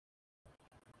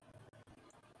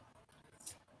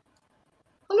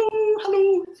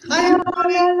hello. Hi,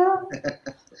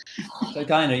 So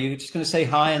Dinah, you're just going to say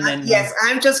hi and then... Yes,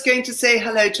 I'm just going to say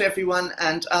hello to everyone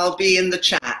and I'll be in the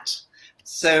chat.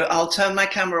 So I'll turn my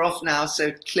camera off now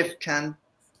so Cliff can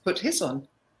put his on.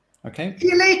 Okay. See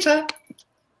you later.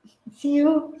 See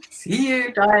you. See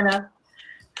you, Dinah.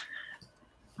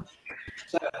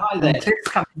 So, hi there.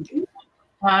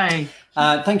 Hi.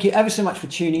 Thank you ever so much for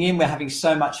tuning in. We're having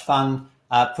so much fun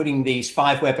putting these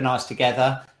 5 webinars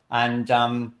together.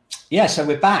 And yeah, so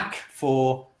we're back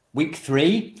for week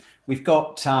 3. We've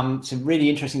got some really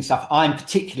interesting stuff. I'm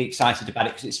particularly excited about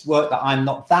it because it's work that I'm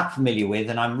not that familiar with,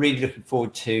 and I'm really looking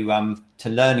forward to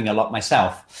learning a lot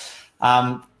myself.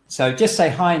 So just say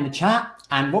hi in the chat.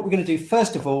 And what we're going to do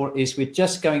first of all is we're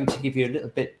just going to give you a little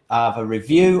bit of a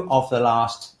review of the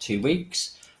last 2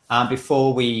 weeks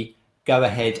before we go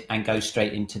ahead and go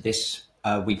straight into this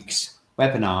week's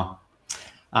webinar.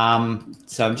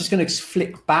 So I'm just going to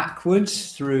flick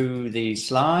backwards through the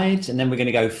slides, and then we're going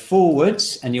to go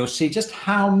forwards, and you'll see just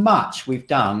how much we've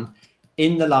done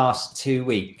in the last 2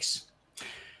 weeks.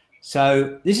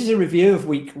 So this is a review of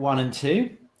week 1 and 2.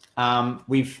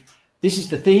 This is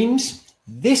the themes.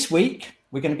 This week,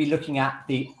 we're going to be looking at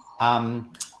the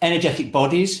energetic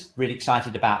bodies. Really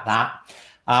excited about that.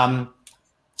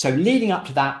 So leading up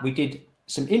to that, we did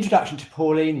some introduction to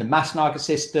Pauline, the Masnaga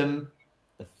system,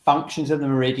 the functions of the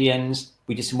meridians.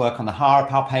 We did some work on the Hara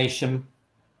palpation.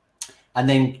 And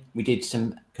then we did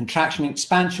some contraction and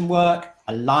expansion work,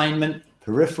 alignment,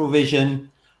 peripheral vision,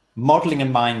 modeling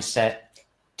and mindset,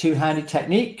 two-handed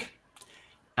technique,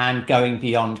 and going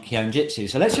beyond Kyojitsu.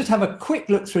 So let's just have a quick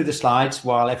look through the slides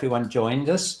while everyone joined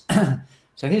us.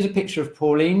 So here's a picture of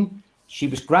Pauline. She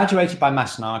was graduated by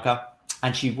Masnaga,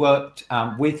 and she worked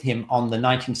with him on the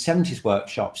 1970s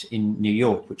workshops in New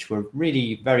York, which were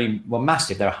really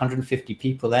massive. There are 150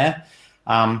 people there.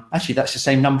 Actually, that's the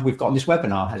same number we've got on this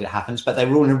webinar, as it happens, but they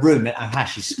were all in a room at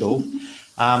Ahashi's school.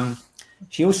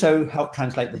 She also helped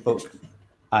translate the book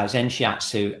Zen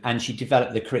Shiatsu, and she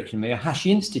developed the curriculum at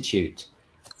Ahashi Institute.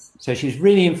 So she was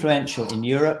really influential in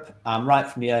Europe, right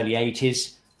from the early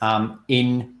 80s,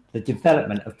 in the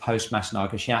development of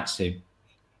post-Masnaga Shiatsu.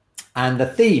 And the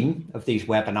theme of these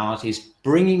webinars is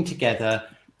bringing together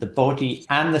the body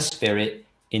and the spirit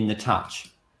in the touch.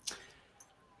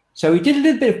 So we did a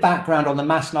little bit of background on the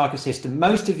Masnaga system.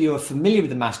 Most of you are familiar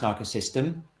with the Masnaga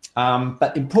system,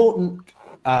 but important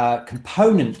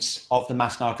components of the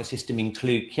Masnaga system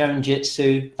include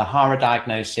Kyojitsu, the Hara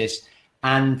diagnosis,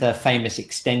 and the famous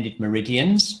extended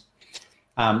meridians.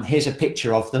 Here's a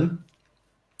picture of them.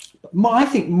 I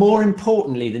think more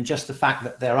importantly than just the fact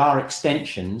that there are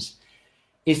extensions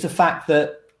is the fact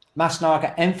that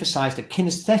Masnaga emphasized a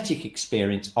kinesthetic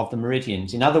experience of the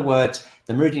meridians. In other words,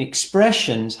 the meridian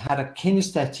expressions had a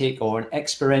kinesthetic or an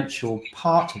experiential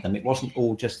part to them. It wasn't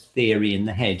all just theory in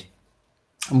the head.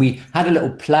 And we had a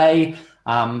little play.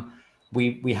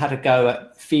 We had a go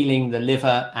at feeling the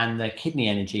liver and the kidney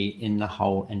energy in the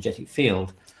whole energetic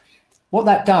field. What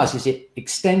that does is it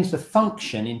extends the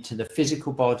function into the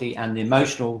physical body and the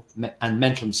emotional and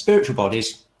mental and spiritual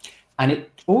bodies. And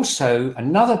it also,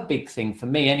 another big thing for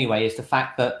me anyway, is the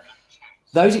fact that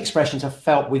those expressions are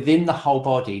felt within the whole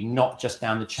body, not just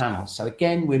down the channels. So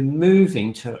again, we're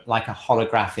moving to like a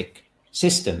holographic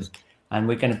system, and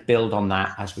we're going to build on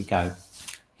that as we go.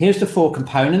 Here's the 4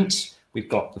 components. We've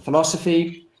got the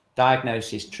philosophy,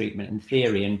 diagnosis, treatment, and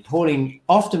theory. And Pauline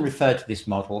often referred to this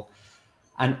model.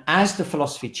 And as the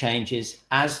philosophy changes,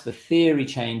 as the theory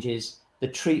changes, the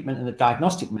treatment and the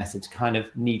diagnostic methods kind of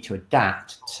need to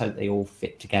adapt so that they all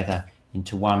fit together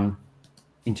into one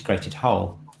integrated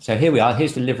whole. So here we are.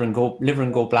 Here's the liver and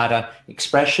gallbladder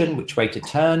expression, which way to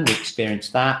turn. We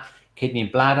experienced that. Kidney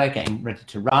and bladder getting ready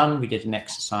to run. We did an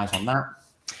exercise on that.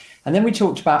 And then we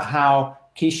talked about how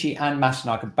Kishi and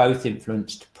Masanaga both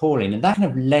influenced Pauline, and that kind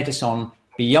of led us on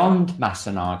beyond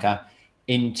Masanaga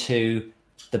into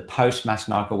the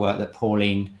post-Masanaga work that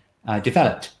Pauline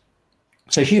developed.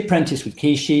 So she apprenticed with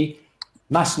Kishi.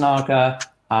 Masanaga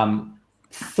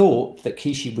thought that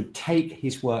Kishi would take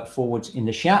his work forwards in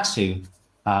the Shiatsu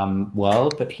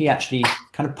world, but he actually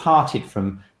kind of parted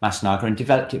from Masanaga and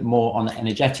developed it more on the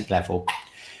energetic level.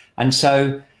 And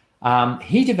so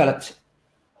he developed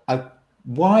a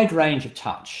wide range of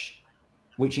touch,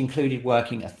 which included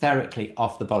working etherically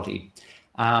off the body.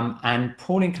 And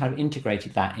Pauline kind of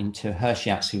integrated that into her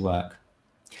Shiatsu work.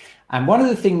 And one of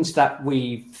the things that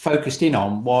we focused in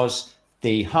on was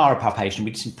the Hara palpation.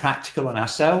 We did some practical on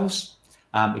ourselves,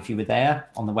 if you were there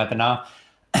on the webinar.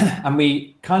 And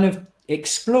we kind of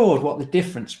explored what the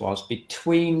difference was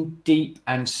between deep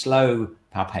and slow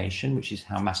palpation, which is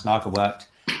how Masanaga worked,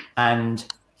 and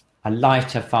a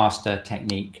lighter, faster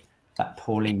technique that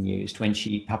Pauline used when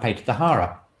she palpated the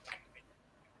hara.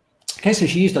 Okay, so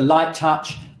she used a light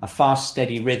touch, a fast,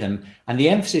 steady rhythm, and the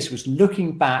emphasis was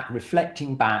looking back,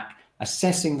 reflecting back,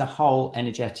 assessing the whole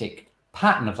energetic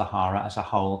pattern of the hara as a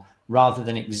whole, rather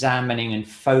than examining and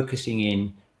focusing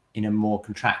in a more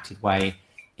contracted way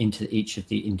into each of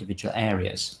the individual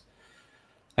areas.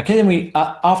 Okay, then we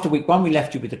after week 1, we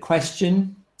left you with a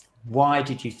question. Why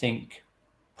did you think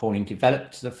Pauline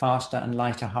developed the faster and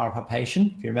lighter hara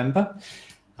palpation, if you remember?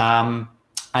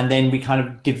 And then we kind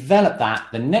of developed that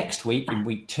the next week. In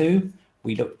week 2,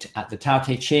 we looked at the Tao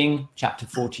Te Ching, chapter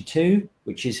 42,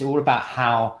 which is all about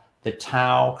how the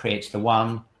Tao creates the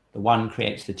 1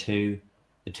 creates the 2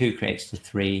 creates the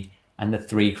 3, and the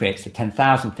 3 creates the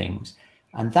 10,000 things.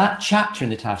 And that chapter in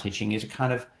the Tao Te Ching is a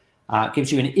kind of,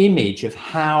 gives you an image of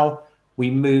how we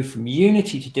move from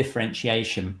unity to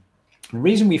differentiation. And the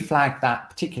reason we flagged that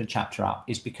particular chapter up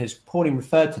is because Pauline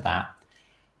referred to that,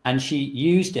 and she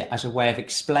used it as a way of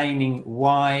explaining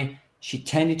why she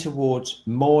tended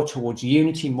more towards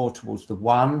unity, more towards the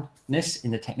oneness in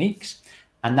the techniques.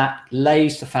 And that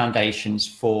lays the foundations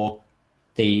for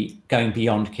the going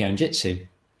beyond Kyonjitsu.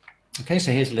 Okay,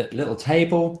 so here's a little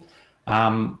table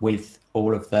with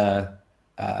all of the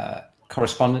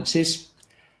correspondences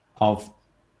of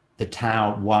the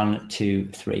Tao 1, 2,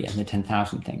 3, and the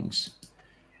 10,000 things.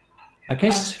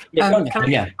 Okay, so,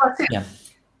 yeah.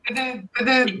 For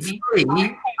the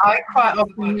 3, I quite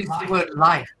often use the word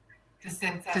life to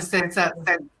sense that sense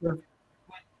of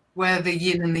where the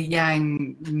yin and the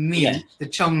yang meet, the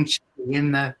chong chi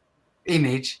in the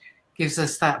image gives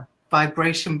us that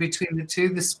vibration between the two,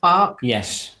 the spark.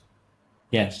 Yes.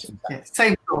 Yes. Yeah,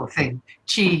 same sort of thing.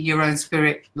 Chi, your own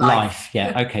spirit, life.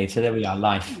 Yeah. Okay. So there we are.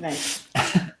 Life.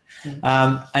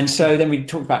 And so then we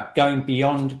talked about going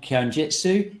beyond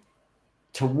Kyonjitsu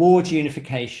towards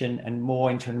unification and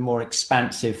more into a more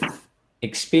expansive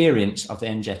experience of the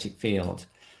energetic field.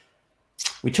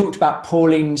 We talked about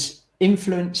Pauline's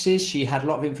influences. She had a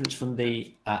lot of influence from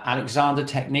the Alexander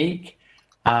technique.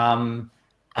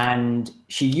 And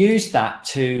she used that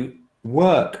to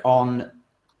work on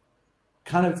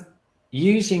kind of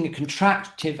using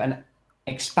contractive and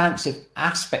expansive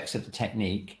aspects of the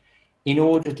technique in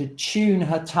order to tune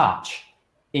her touch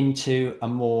into a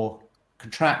more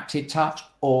contracted touch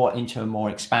or into a more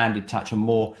expanded touch, a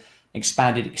more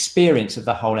expanded experience of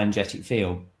the whole energetic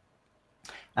field.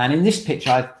 And in this picture,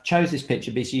 I chose this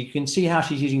picture because you can see how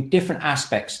she's using different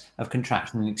aspects of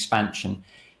contraction and expansion.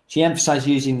 She emphasized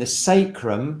using the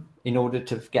sacrum in order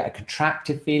to get a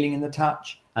contractive feeling in the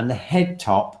touch, and the head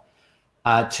top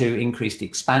to increase the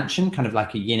expansion, kind of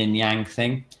like a yin and yang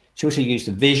thing. She also used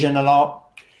the vision a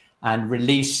lot, and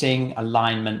releasing,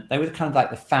 alignment. They were kind of like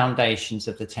the foundations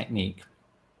of the technique.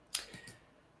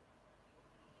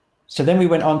 So then we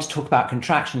went on to talk about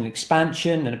contraction and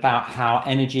expansion and about how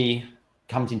energy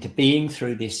comes into being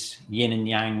through this yin and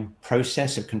yang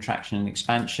process of contraction and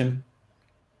expansion.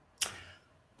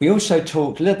 We also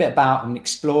talked a little bit about and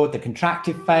explored the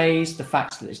contractive phase, the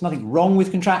fact that there's nothing wrong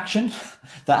with contraction,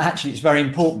 that actually it's very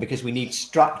important because we need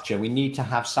structure. We need to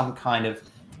have some kind of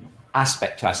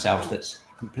aspect to ourselves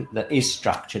that is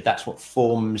structured. That's what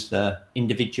forms the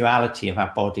individuality of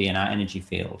our body and our energy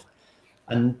field.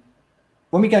 And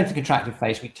when we go into the contractive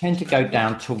phase, we tend to go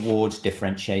down towards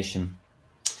differentiation.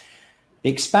 The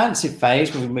expansive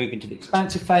phase, when we move into the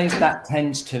expansive phase, that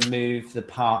tends to move the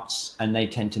parts and they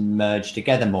tend to merge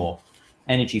together more.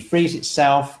 Energy frees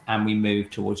itself and we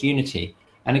move towards unity.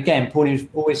 And again, Pauline was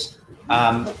always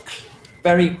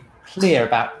very clear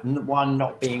about one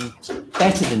not being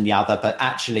better than the other, but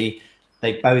actually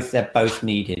they're both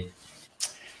needed.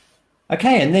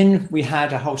 Okay, and then we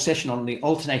had a whole session on the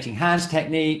alternating hands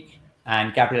technique,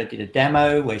 and Gabriella did a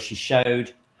demo where she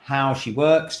showed how she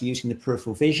works using the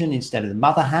peripheral vision instead of the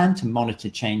mother hand to monitor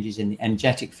changes in the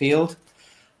energetic field.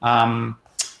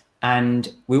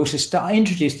 And we also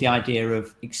introduced the idea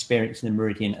of experiencing the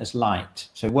meridian as light.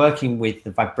 So working with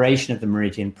the vibration of the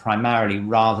meridian primarily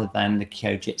rather than the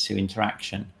Kyojitsu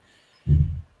interaction.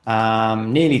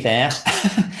 Nearly there.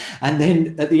 And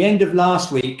then at the end of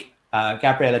last week,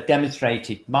 Gabriella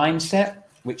demonstrated mindset,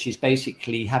 which is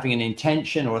basically having an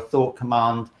intention or a thought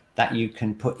command that you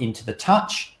can put into the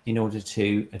touch in order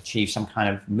to achieve some kind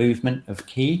of movement of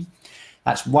ki.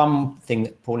 That's one thing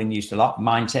that Pauline used a lot,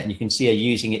 mindset, and you can see her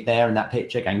using it there in that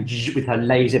picture, going with her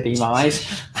laser beam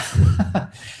eyes.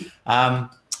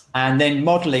 And then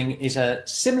modeling is a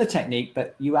similar technique,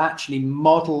 but you actually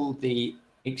model the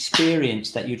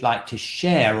experience that you'd like to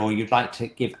share or you'd like to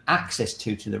give access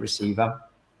to the receiver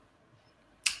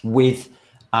with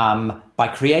by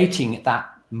creating that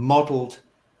modeled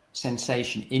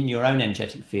sensation in your own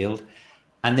energetic field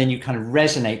and then you kind of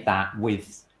resonate that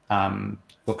with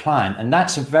your client. And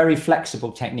that's a very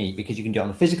flexible technique, because you can do it on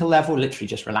the physical level, literally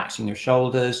just relaxing your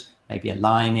shoulders, maybe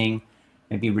aligning,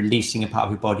 maybe releasing a part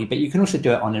of your body, but you can also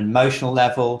do it on an emotional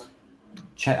level,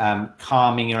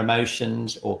 calming your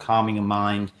emotions or calming your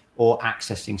mind, or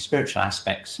accessing spiritual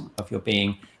aspects of your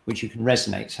being, which you can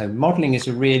resonate. So modeling is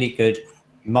a really good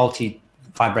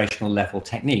multi-vibrational level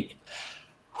technique.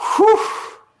 Whew.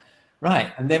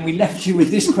 Right, and then we left you with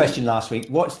this question last week.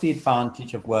 What's the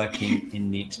advantage of working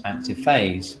in the expansive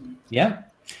phase? Yeah,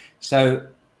 so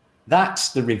that's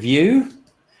the review,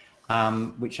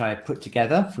 which I put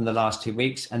together from the last 2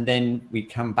 weeks. And then we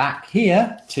come back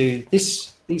here to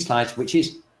these slides, which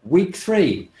is week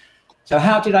 3. So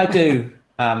how did I do,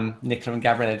 Nicola and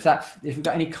Gabriella? If you've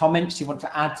got any comments you want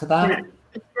to add to that? Yeah,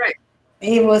 it's great.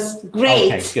 It was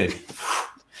great. Okay, good.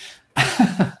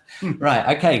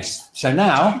 Right, okay, so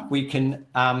now we can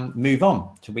move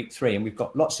on to week 3, and we've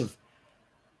got lots of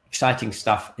exciting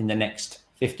stuff in the next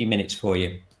 50 minutes for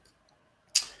you.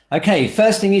 Okay,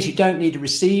 first thing is you don't need a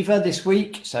receiver this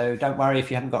week, so don't worry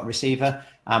if you haven't got a receiver.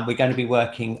 We're going to be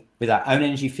working with our own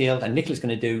energy field, and Nicola's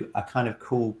going to do a kind of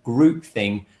cool group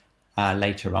thing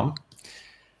later on.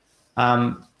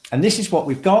 And this is what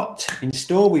we've got in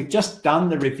store. We've just done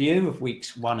the review of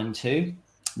weeks 1 and 2.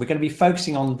 We're going to be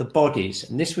focusing on the bodies,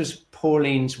 and this was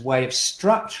Pauline's way of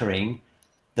structuring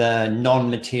the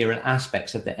non-material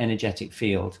aspects of the energetic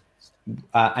field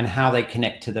and how they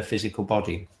connect to the physical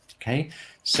body. Okay,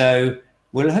 so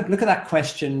we'll look at that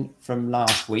question from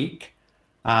last week.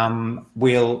 Then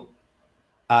Nicola's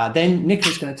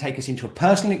going to take us into a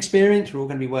personal experience. We're all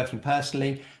going to be working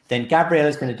personally. Then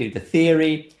Gabriella's going to do the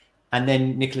theory. And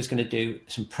then Nicola's going to do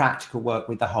some practical work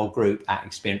with the whole group at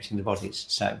experiencing the bodies.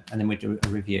 So, and then we'll do a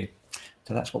review.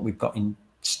 So that's what we've got in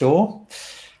store.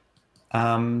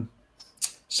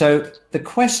 So the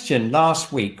question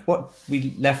last week, what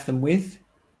we left them with,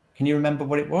 can you remember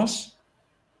what it was?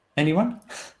 Anyone?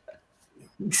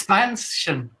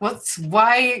 Expansion.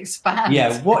 Why expand?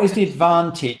 Yeah, what is the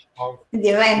advantage of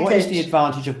What is the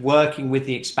advantage of working with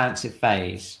the expansive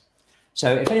phase?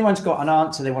 So if anyone's got an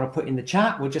answer they want to put in the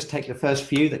chat, we'll just take the first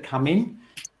few that come in.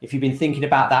 If you've been thinking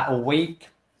about that all week.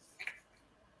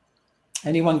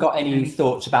 Anyone got any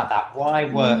thoughts about that? Why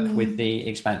work with the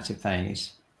expansive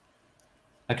phase?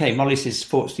 Okay, Molly says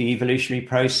supports the evolutionary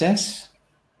process.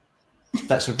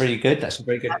 That's a very good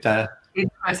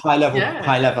high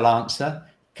level answer.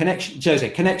 Connection, Jose,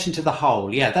 connection to the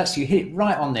whole. Yeah, that's, you hit it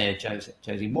right on there,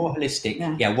 Josie. More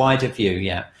holistic, yeah, wider view,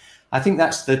 yeah. I think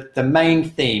that's the main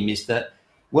theme, is that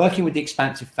working with the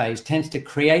expansive phase tends to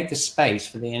create the space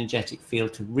for the energetic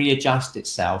field to readjust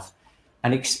itself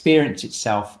and experience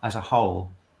itself as a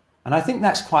whole. And I think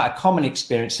that's quite a common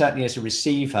experience, certainly as a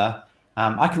receiver.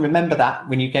 I can remember that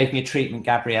when you gave me a treatment,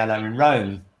 Gabriella, in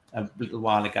Rome a little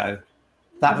while ago.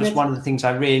 That was one of the things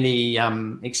I really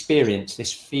experienced,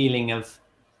 this feeling of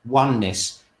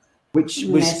oneness, which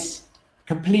was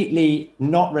completely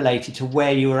not related to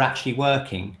where you were actually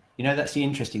working. You know, that's the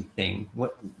interesting thing.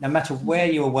 No matter where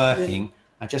you were working,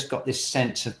 I just got this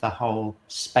sense of the whole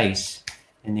space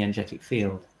in the energetic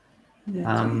field.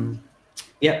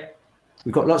 Yep,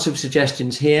 we've got lots of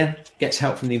suggestions here. Gets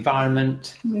help from the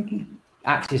environment.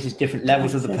 Accesses different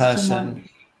levels of the person.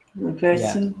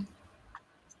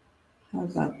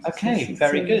 Okay,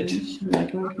 very good.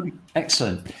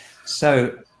 Excellent.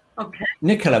 So,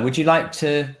 Nicola, would you like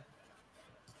to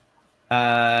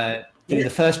do the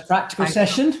first practical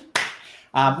session?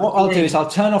 What I'll do is I'll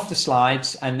turn off the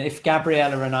slides, and if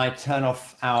Gabriella and I turn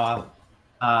off our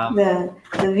the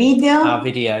video, our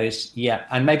videos, yeah,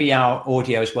 and maybe our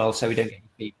audio as well, so we don't get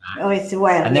feedback. Oh, it's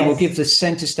well. And then we'll give the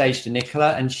center stage to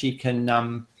Nicola, and she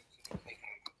can,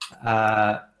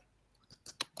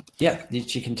 yeah,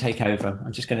 she can take over.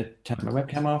 I'm just going to turn my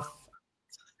webcam off.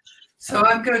 So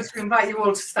I'm going to invite you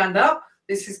all to stand up.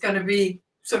 This is going to be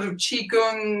sort of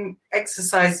qigong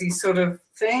exercisey sort of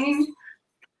thing.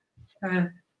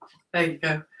 There you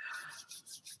go.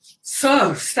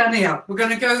 So standing up, we're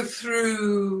going to go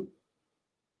through,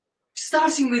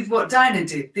 starting with what Dinah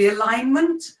did, the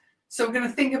alignment. So we're going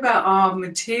to think about our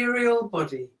material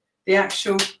body, the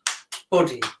actual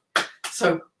body.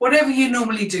 So whatever you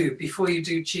normally do before you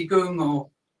do qigong or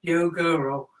yoga,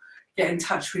 or get in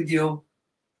touch with your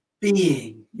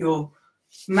being, your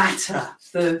matter,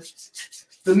 the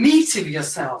meat of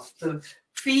yourself, the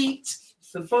feet,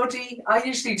 the body. I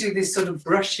usually do this sort of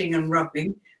brushing and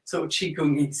rubbing, sort of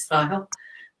qigong style.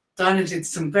 Dinah did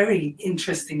some very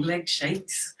interesting leg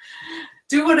shakes.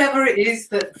 Do whatever it is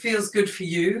that feels good for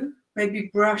you. Maybe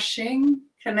brushing,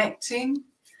 connecting.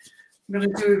 I'm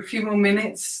going to do a few more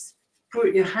minutes.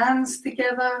 Put your hands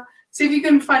together. See if you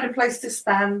can find a place to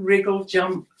stand, wriggle,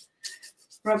 jump,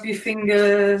 rub your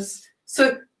fingers.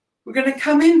 So we're going to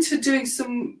come into doing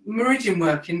some meridian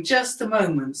work in just a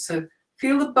moment. So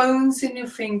feel the bones in your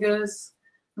fingers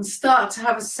and start to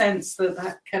have a sense that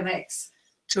that connects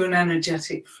to an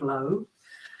energetic flow.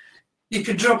 You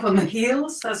could drop on the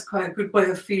heels. That's quite a good way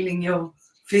of feeling your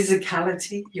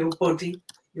physicality, your body,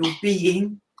 your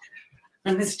being.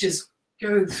 And let's just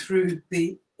go through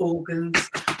the organs.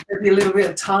 Maybe a little bit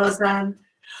of Tarzan.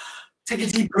 Take a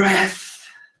deep breath.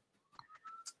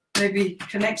 Maybe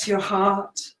connect to your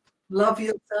heart. Love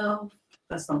yourself.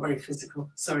 That's not very physical.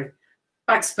 Sorry.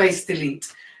 Backspace,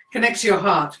 delete. Connect to your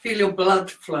heart. Feel your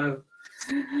blood flow.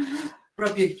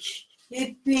 Rub your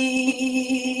kidneys.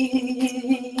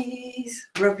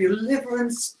 Rub your liver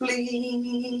and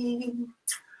spleen.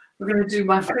 We're going to do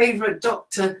my favorite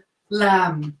Dr.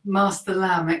 Lamb, Master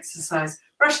Lamb exercise.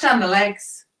 Brush down the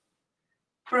legs.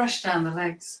 Brush down the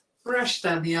legs. Brush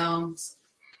down the arms.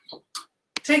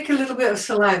 Take a little bit of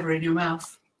saliva in your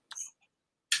mouth.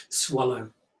 Swallow.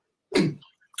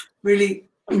 Really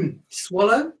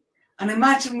swallow. And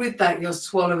imagine with that you're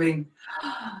swallowing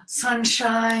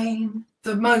sunshine,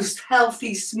 the most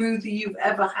healthy smoothie you've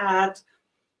ever had,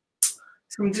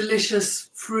 some delicious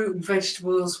fruit and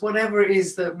vegetables, whatever it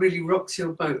is that really rocks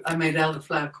your boat. I made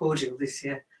elderflower cordial this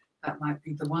year. That might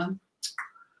be the one.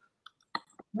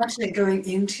 Imagine it going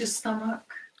into your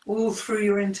stomach, all through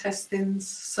your intestines.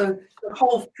 So the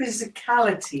whole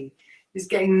physicality is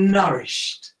getting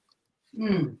nourished.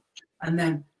 And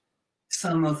then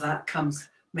some of that comes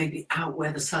maybe out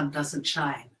where the sun doesn't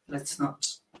shine. Let's not,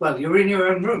 well, you're in your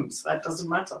own room, so that doesn't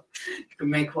matter. You can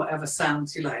make whatever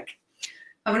sounds you like.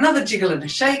 Have another jiggle and a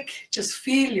shake. Just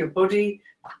feel your body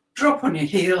drop on your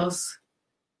heels.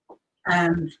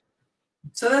 And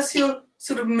so that's your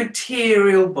sort of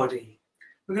material body.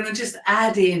 We're going to just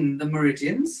add in the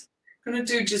meridians. We're going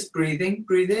to do just breathing.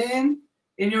 Breathe in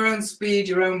your own speed,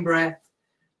 your own breath,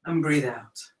 and breathe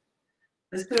out.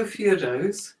 Let's do a few of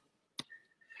those.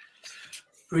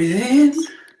 Breathe in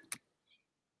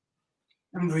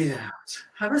and breathe out.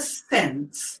 Have a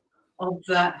sense of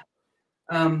that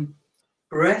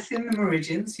breath in the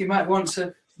meridians. You might want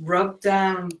to rub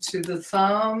down to the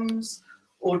thumbs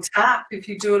or tap if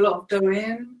you do a lot of dough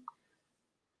in.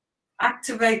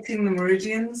 Activating the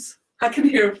meridians. I can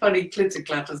hear a funny clitter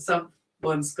clatter.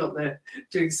 Someone's got there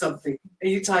doing something. Are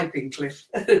you typing, Cliff?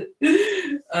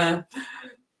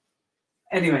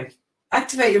 Anyway,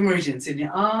 activate your meridians in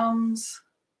your arms.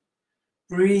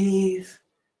 Breathe.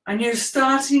 And you're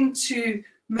starting to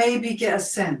maybe get a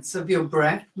sense of your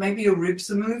breath. Maybe your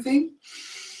ribs are moving.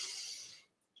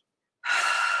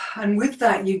 And with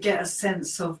that, you get a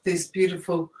sense of this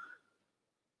beautiful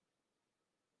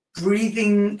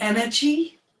breathing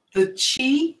energy, the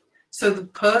chi. So the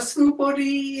personal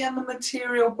body and the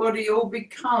material body all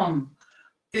become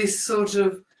this sort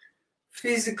of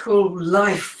physical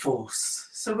life force.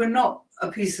 So we're not a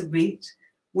piece of meat.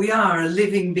 We are a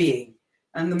living being.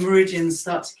 And the meridians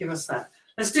start to give us that.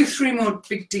 Let's do 3 more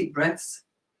big deep breaths.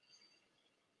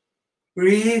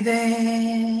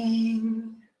 Breathing.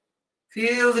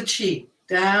 Feel the chi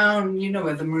down. You know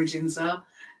where the meridians are.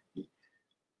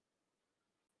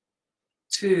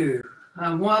 2.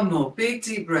 And 1 more big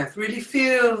deep breath. Really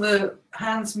feel the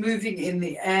hands moving in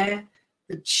the air,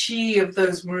 the chi of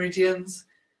those meridians.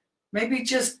 Maybe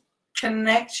just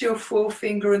connect your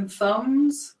forefinger and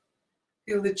thumbs.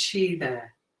 Feel the chi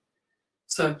there.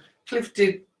 So Cliff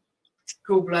did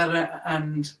gallbladder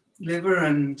and liver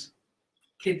and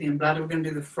kidney and bladder. We're going to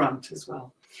do the front as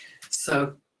well.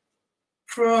 So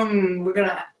we're going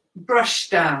to brush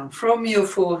down from your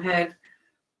forehead,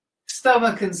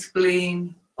 stomach and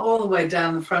spleen, all the way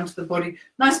down the front of the body.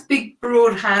 Nice big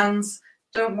broad hands.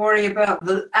 Don't worry about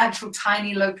the actual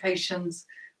tiny locations.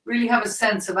 Really have a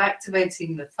sense of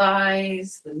activating the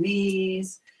thighs, the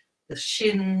knees, the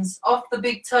shins, off the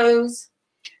big toes.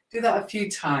 Do that a few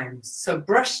times. So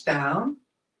brush down.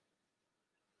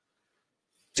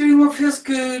 Doing what feels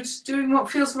good, doing what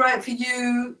feels right for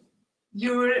you.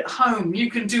 You're at home.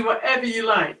 You can do whatever you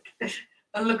like.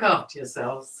 And look after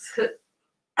yourselves.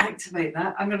 Activate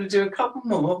that. I'm going to do a couple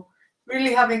more.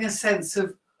 Really having a sense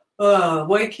of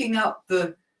waking up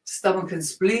the stomach and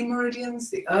spleen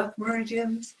meridians, the earth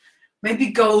meridians. Maybe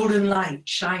golden light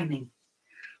shining.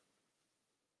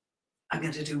 I'm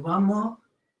going to do 1 more.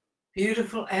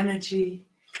 Beautiful energy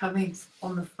coming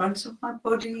on the front of my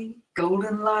body,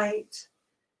 golden light,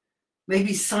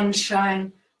 maybe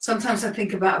sunshine. Sometimes I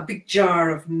think about a big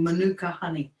jar of Manuka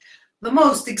honey, the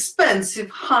most expensive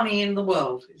honey in the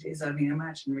world. It is only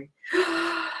imaginary.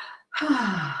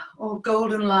 Or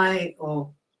golden light,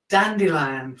 or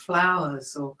dandelion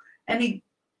flowers, or any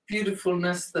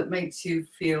beautifulness that makes you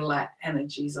feel like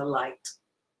energies are light.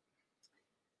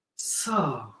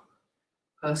 So,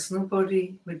 personal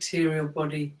body, material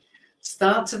body,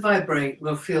 start to vibrate.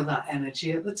 We'll feel that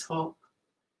energy at the top,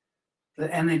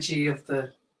 the energy of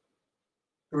the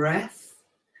breath,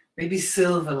 maybe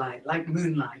silver light, like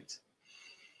moonlight.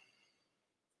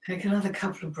 Take another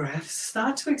couple of breaths.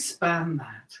 Start to expand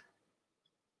that.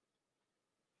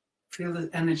 Feel the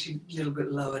energy a little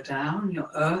bit lower down, your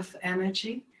earth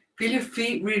energy. Feel your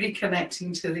feet really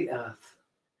connecting to the earth.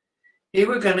 Here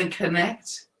we're going to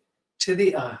connect to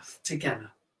the earth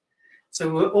together.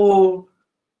 So we're all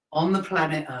on the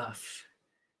planet Earth.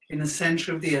 In the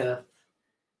center of the earth,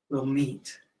 we'll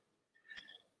meet.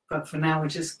 But for now, we're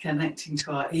just connecting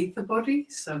to our ether body.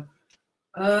 So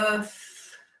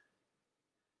earth,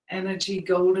 energy,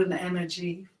 golden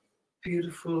energy,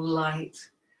 beautiful light,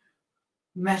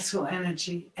 metal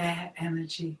energy, air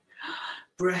energy,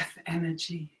 breath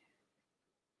energy.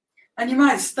 And you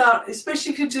might start,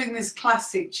 especially if you're doing this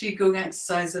classic Qigong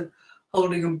exercise of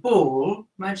holding a ball,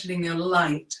 imagining your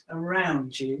light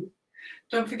around you.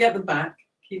 Don't forget the back,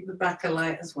 keep the back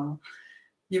alight as well.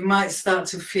 You might start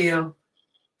to feel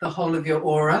the whole of your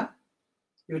aura,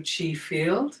 your chi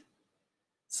field,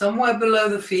 somewhere below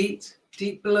the feet,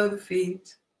 deep below the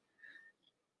feet.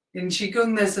 In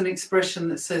Qigong, there's an expression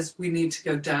that says we need to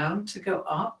go down to go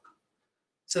up.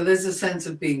 So there's a sense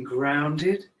of being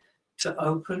grounded, to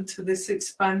open to this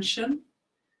expansion.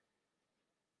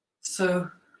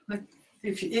 So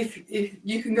if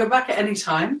you can go back at any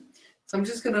time. So I'm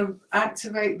just going to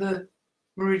activate the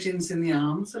meridians in the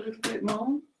arms a little bit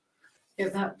more.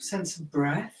 Get that sense of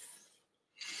breath.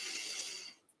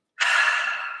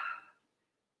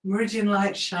 Meridian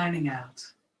light shining out.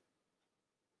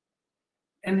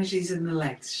 Energies in the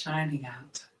legs shining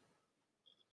out.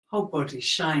 Whole body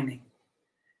shining.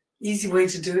 Easy way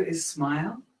to do it is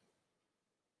smile.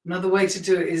 Another way to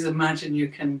do it is imagine you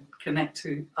can connect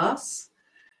to us.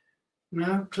 You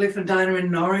know, Cliff and Dinah in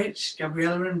Norwich,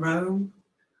 Gabriella in Rome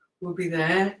will be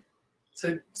there.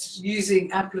 So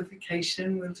using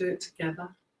amplification, we'll do it together.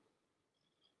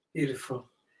 Beautiful.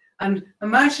 And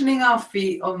imagining our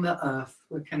feet on the earth,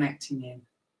 we're connecting in.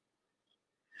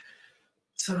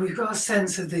 So we've got a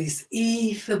sense of these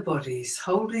ether bodies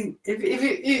holding.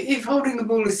 If holding the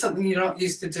ball is something you're not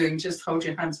used to doing, just hold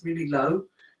your hands really low,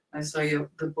 and so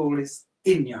the ball is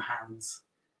in your hands.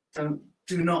 Do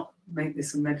not make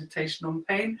this a meditation on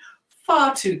pain.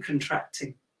 Far too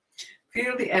contracting.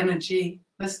 Feel the energy.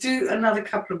 Let's do another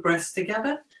couple of breaths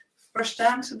together. Brush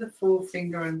down to the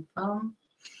forefinger and thumb.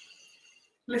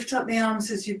 Lift up the arms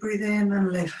as you breathe in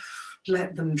and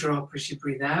let them drop as you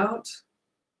breathe out.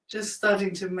 Just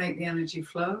starting to make the energy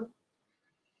flow.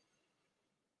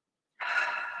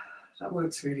 That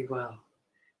works really well.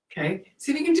 Okay,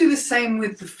 see if you can do the same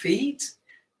with the feet.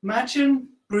 Imagine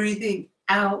breathing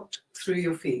out through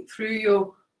your feet, through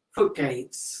your foot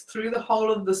gates, through the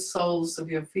whole of the soles of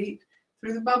your feet,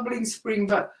 through the bubbling spring,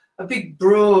 but a big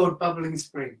broad bubbling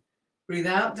spring. Breathe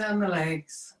out down the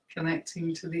legs,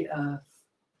 connecting to the earth.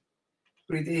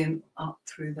 Breathe in up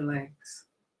through the legs.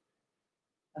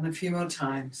 And a few more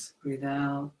times. Breathe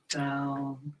out,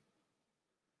 down.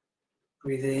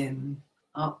 Breathe in,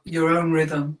 up, your own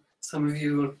rhythm. Some of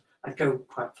you will, I go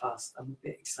quite fast. I'm a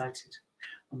bit excited.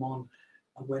 I'm on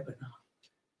a webinar.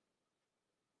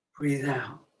 Breathe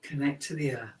out, connect to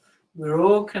the earth. We're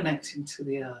all connecting to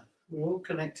the earth. We're all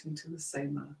connecting to the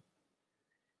same earth.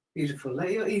 Beautiful.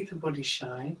 Let your ether body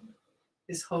shine.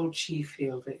 This whole chi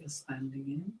field that you're standing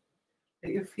in.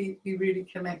 Let your feet be really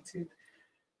connected.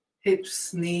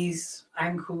 Hips, knees,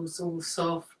 ankles all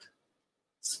soft.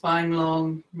 Spine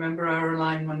long. Remember our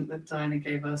alignment that Dinah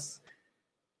gave us.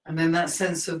 And then that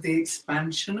sense of the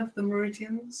expansion of the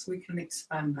meridians. We can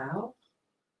expand out.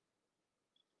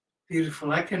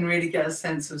 Beautiful. I can really get a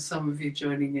sense of some of you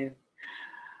joining in.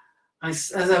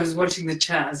 As I was watching the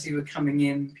chat as you were coming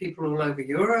in, people all over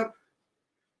Europe,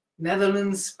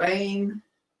 Netherlands, Spain,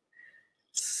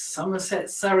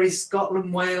 Somerset, Surrey,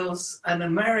 Scotland, Wales, and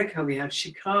America. We had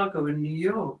Chicago and New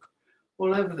York,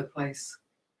 all over the place.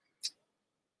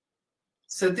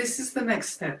 So this is the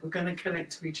next step. We're going to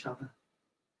connect to each other.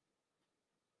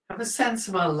 Have a sense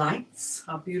of our lights,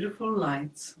 our beautiful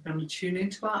lights. We're going to tune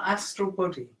into our astral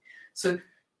body. So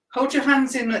hold your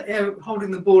hands in,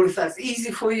 holding the ball if that's easy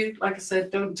for you. Like I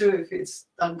said, don't do it if it's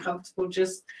uncomfortable.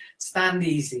 Just stand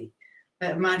easy.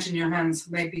 Imagine your hands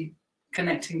maybe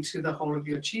connecting to the whole of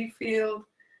your chi field.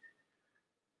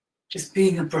 Just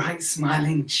being a bright,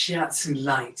 smiling shiatsu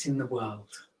light in the world.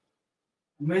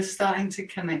 And we're starting to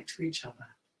connect to each other.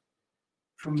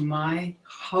 From my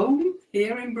home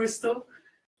here in Bristol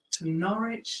to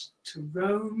Norwich, to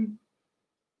Rome,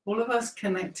 all of us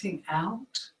connecting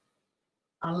out,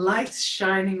 our lights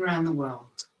shining around the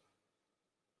world.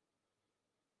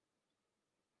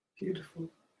 Beautiful.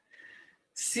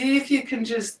 See if you can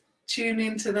just tune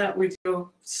into that with your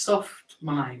soft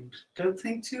mind. Don't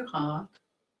think too hard.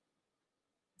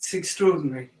 It's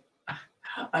extraordinary.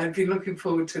 I've been looking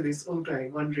forward to this all day,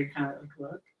 wondering how it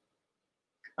would work.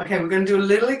 Okay, we're going to do a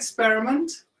little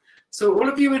experiment. So all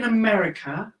of you in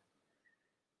America,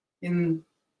 in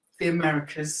the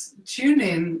Americas, tune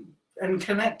in and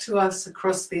connect to us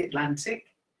across the Atlantic,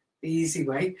 the easy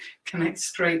way. Connect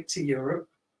straight to Europe.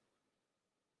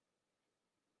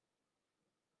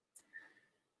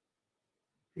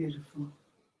 Beautiful.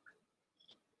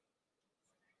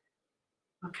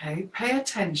 Okay, pay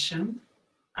attention.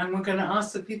 And we're going to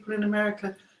ask the people in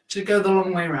America to go the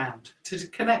long way around, to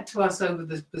connect to us over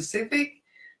the Pacific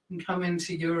and come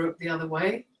into Europe the other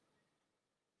way.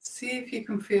 See if you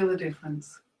can feel the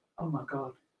difference. Oh my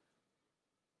God.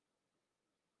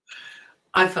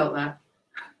 I felt that.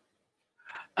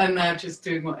 I'm now just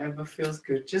doing whatever feels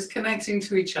good. Just connecting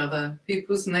to each other,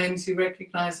 people's names you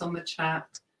recognize on the chat.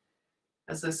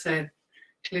 As I said,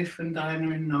 Cliff and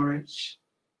Dinah in Norwich,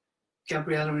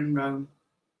 Gabriella in Rome.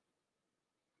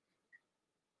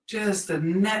 Just a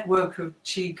network of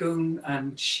Qigong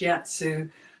and Shiatsu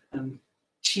and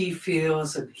Qi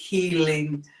fields and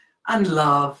healing and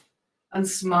love and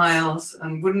smiles.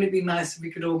 And wouldn't it be nice if we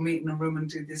could all meet in a room and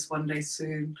do this one day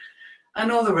soon?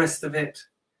 And all the rest of it.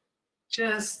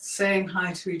 Just saying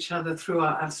hi to each other through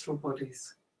our astral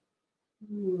bodies.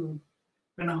 Ooh.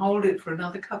 I'm going to hold it for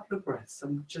another couple of breaths.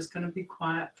 I'm just going to be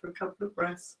quiet for a couple of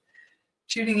breaths,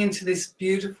 tuning into this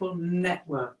beautiful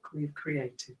network we've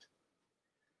created.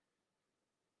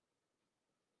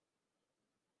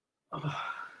 Oh.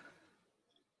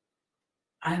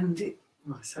 And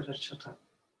I said I'd shut up.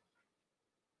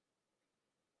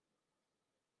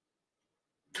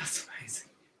 That's amazing.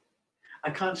 I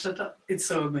can't shut up. It's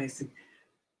so amazing.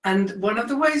 And one of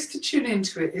the ways to tune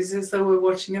into it is as though we're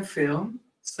watching a film.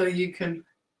 So you can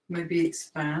maybe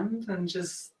expand and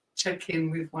just check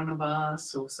in with one of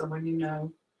us or someone you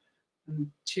know and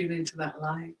tune into that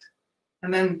light.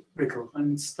 And then wriggle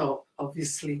and stop.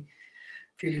 Obviously,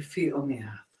 feel your feet on the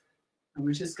earth. And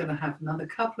we're just going to have another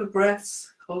couple of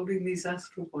breaths holding these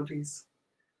astral bodies.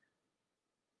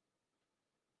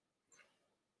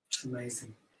 It's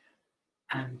amazing.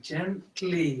 And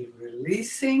gently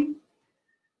releasing.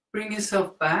 Bring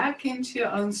yourself back into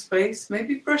your own space.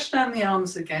 Maybe brush down the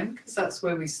arms again, because that's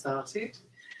where we started.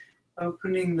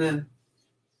 Opening the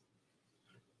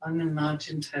lung and large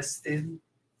intestine.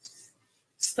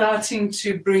 Starting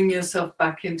to bring yourself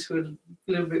back into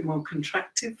a little bit more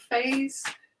contractive phase.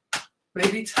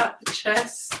 Maybe tap the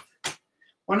chest.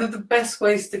 One of the best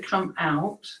ways to come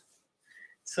out,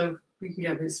 so we can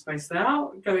get a bit spaced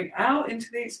out, going out into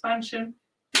the expansion,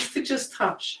 is to just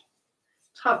touch.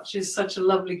 Touch is such a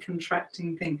lovely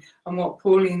contracting thing. And what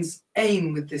Pauline's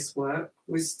aim with this work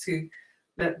was to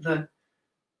let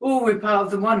we're part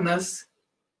of the oneness,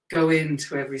 go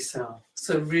into every cell.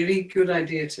 So really good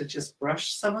idea to just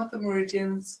brush some of the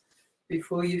meridians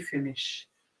before you finish.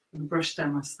 And brush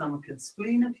down my stomach and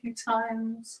spleen a few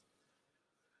times.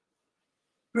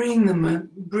 Bring them,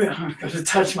 I've got to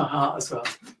touch my heart as well.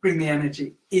 Bring the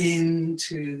energy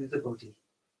into the body.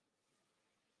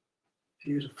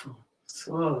 Beautiful.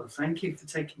 So, thank you for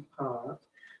taking part.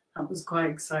 That was quite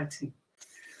exciting.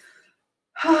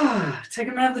 Take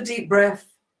another deep breath.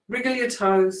 Wriggle your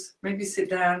toes. Maybe sit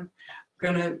down.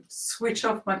 I'm going to switch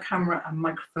off my camera and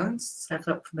microphones, set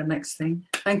up for the next thing.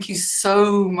 Thank you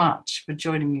so much for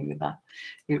joining me with that.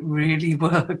 It really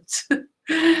worked.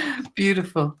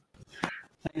 Beautiful.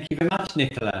 Thank you very much,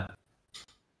 Nicola.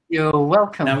 You're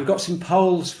welcome. Now we've got some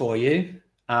polls for you.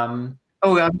 I'm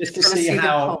just to see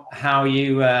how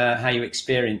you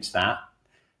experience that.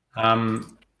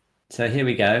 So here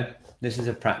we go. This is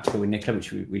a practical with Nicola,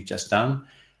 which we've just done,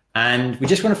 and we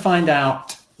just want to find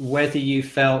out whether you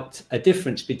felt a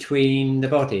difference between the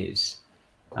bodies.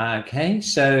 Okay,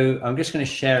 so I'm just going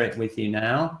to share it with you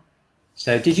now.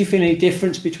 So did you feel any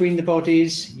difference between the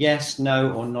bodies? Yes,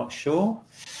 no, or not sure?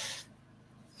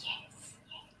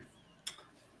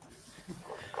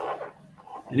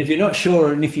 And if you're not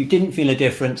sure, and if you didn't feel a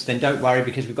difference, then don't worry,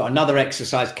 because we've got another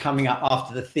exercise coming up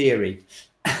after the theory.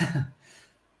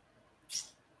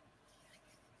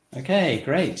 Okay,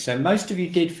 great. So most of you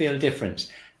did feel a difference.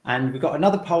 And we've got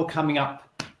another poll coming up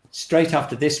straight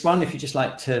after this one, if you'd just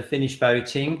like to finish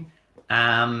voting.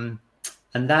 And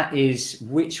that is,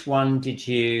 which one did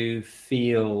you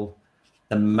feel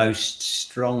the most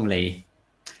strongly?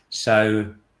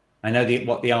 So I know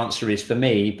what the answer is for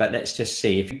me, but let's just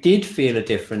see. If you did feel a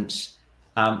difference,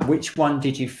 which one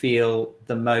did you feel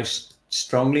the most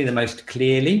strongly, the most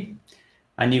clearly?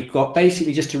 And you've got,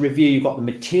 basically, just to review, you've got the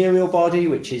material body,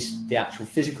 which is the actual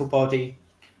physical body,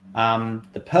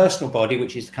 the personal body,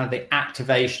 which is kind of the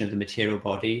activation of the material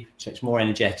body, so it's more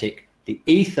energetic, the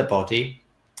ether body,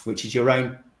 which is your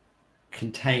own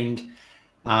contained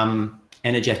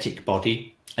energetic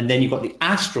body, and then you've got the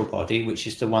astral body, which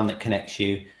is the one that connects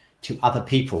you to other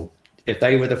people. If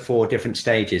they were the 4 different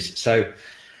stages. So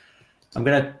I'm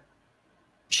going to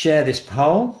share this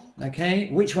poll. Okay,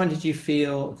 which one did you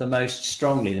feel the most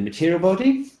strongly? The material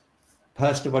body,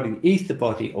 personal body, the ether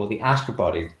body, or the astral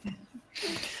body?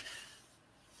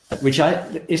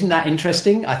 Isn't that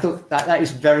interesting? I thought that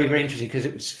is very, very interesting, because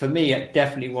it was, for me, it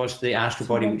definitely was the astral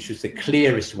body, which was the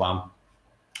clearest one.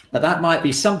 But that might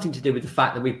be something to do with the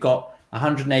fact that we've got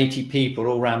 180 people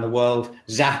all around the world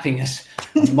zapping us,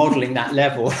 modeling that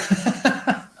level.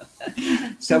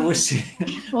 So we'll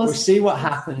see what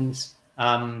happens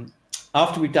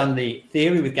after we've done the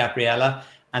theory with Gabriella,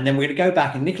 and then we're going to go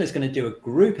back, and Nicola's going to do a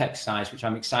group exercise, which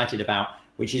I'm excited about,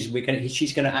 which is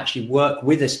she's going to actually work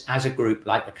with us as a group,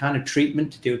 like a kind of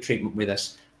treatment, to do a treatment with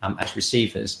us as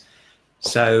receivers.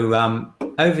 So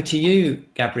over to you,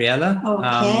 Gabriella.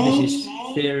 Okay. This is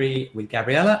theory with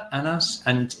Gabriella and us,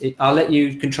 and I'll let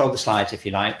you control the slides if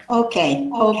you like. Okay.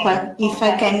 If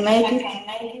I can make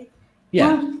it.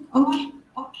 Yeah.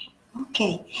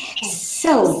 Okay.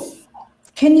 So,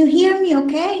 can you hear me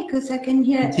okay? Because I can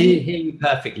hear you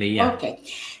perfectly, yeah. Okay.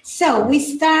 So we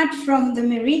start from the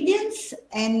meridians,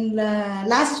 and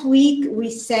last week we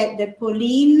said that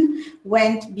Pauline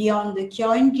went beyond the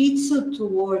Kyoin Jitsu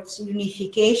towards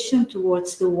unification,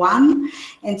 towards the one,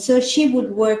 and so she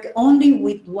would work only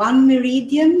with one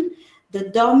meridian, the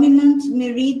dominant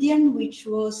meridian, which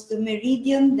was the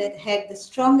meridian that had the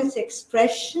strongest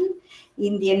expression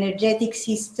in the energetic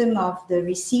system of the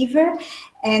receiver,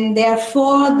 and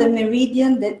therefore the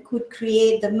meridian that could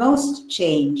create the most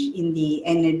change in the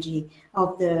energy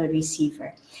of the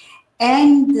receiver.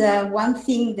 And one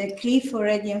thing that Cliff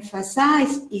already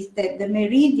emphasized is that the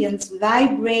meridians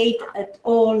vibrate at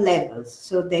all levels.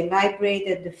 So they vibrate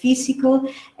at the physical,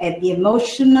 at the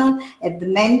emotional, at the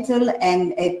mental,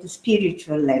 and at the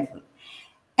spiritual level.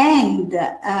 And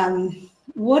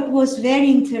what was very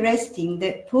interesting,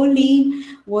 that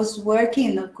Pauline was working,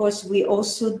 and of course we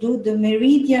also do the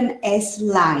meridian as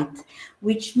light,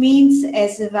 which means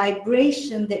as a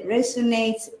vibration that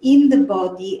resonates in the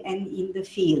body and in the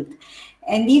field.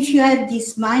 And if you have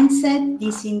this mindset,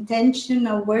 this intention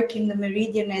of working the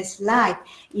meridian as light,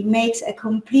 it makes a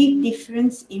complete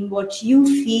difference in what you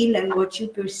feel and what you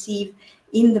perceive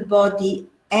in the body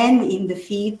and in the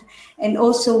field, and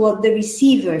also what the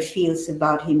receiver feels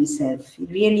about himself. He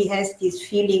really has this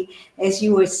feeling, as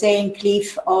you were saying,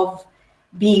 Cliff, of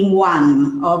being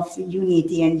one, of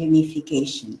unity and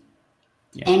unification.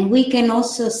 Yeah. And we can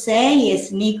also say,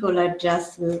 as Nicola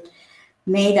just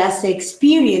made us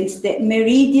experience, that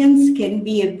meridians can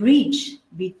be a bridge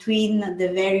between the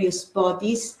various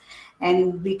bodies,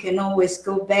 and we can always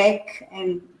go back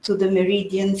and to the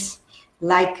meridians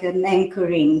like an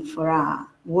anchoring for our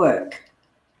work.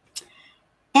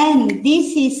 And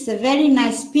this is a very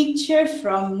nice picture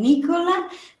from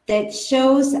Nicola that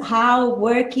shows how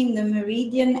working the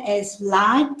meridian as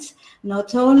light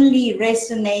not only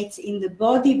resonates in the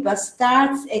body, but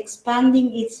starts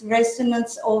expanding its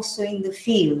resonance also in the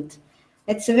field.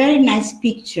 It's a very nice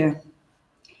picture.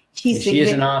 She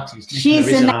is an artist.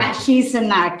 She's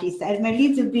an artist. I'm a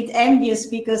little bit envious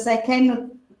because I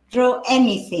cannot draw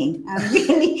anything. I'm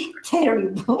really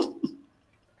terrible.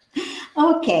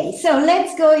 Okay, so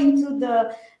let's go into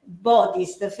the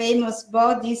bodies, the famous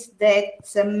bodies that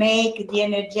make the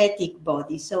energetic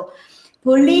body. So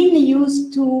Pauline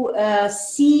used to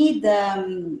see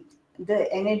the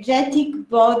energetic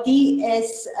body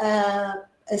as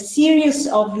a series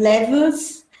of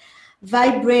levels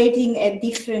vibrating at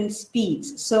different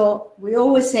speeds. So we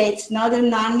always say it's not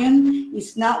an onion,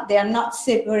 they are not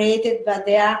separated, but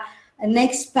they are an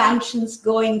expansions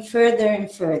going further and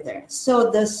further.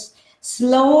 So the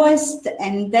slowest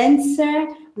and denser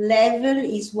level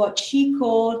is what she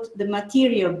called the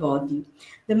material body.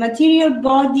 The material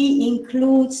body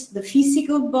includes the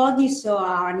physical body, so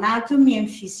our anatomy and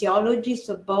physiology,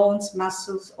 so bones,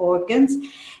 muscles, organs,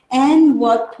 and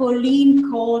what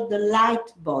Pauline called the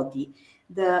light body,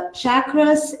 the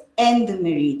chakras and the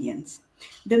meridians.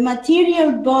 The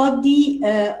material body,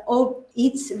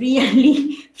 it's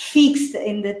really fixed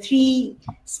in the 3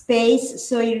 space,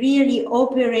 so it really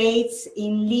operates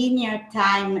in linear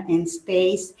time and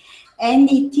space, and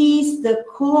it is the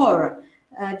core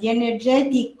the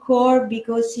energetic core,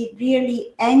 because it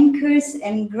really anchors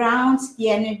and grounds the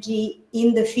energy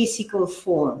in the physical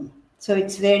form. So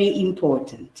it's very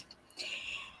important.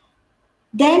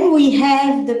 Then we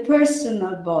have the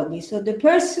personal body. So the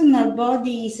personal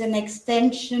body is an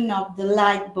extension of the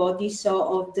light body,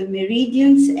 so of the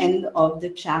meridians and of the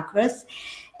chakras.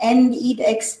 And it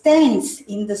extends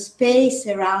in the space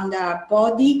around our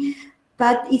body,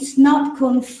 but it's not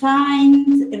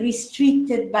confined,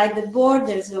 restricted by the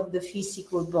borders of the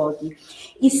physical body.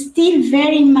 It's still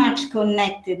very much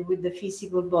connected with the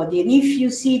physical body. And if you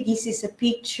see, this is a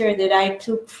picture that I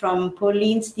took from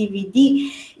Pauline's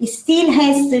DVD, it still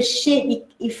has the shape,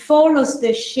 it follows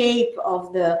the shape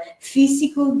of the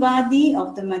physical body,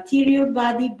 of the material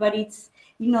body, but it's,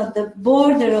 you know, the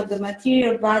border of the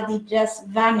material body just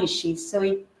vanishes. So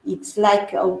it's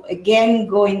like, again,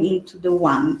 going into the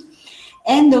one.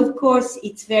 And of course,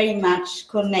 it's very much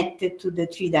connected to the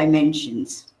 3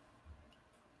 dimensions.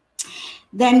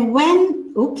 Then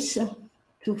when,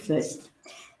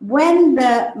 when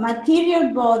the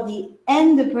material body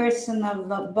and the personal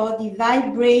body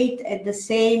vibrate at the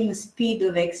same speed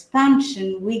of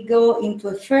expansion, we go into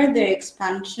a further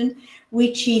expansion,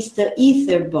 which is the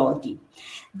ether body.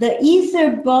 The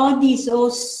ether body is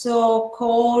also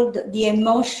called the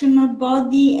emotional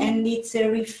body, and it's a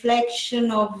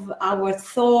reflection of our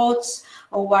thoughts,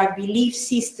 of our belief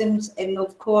systems, and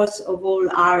of course of all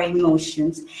our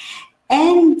emotions.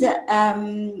 And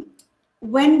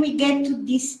when we get to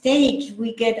this stage,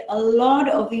 we get a lot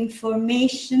of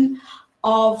information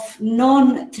of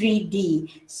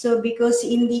non-3D. So because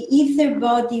in the ether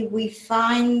body we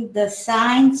find the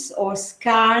signs or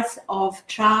scars of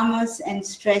traumas and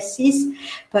stresses,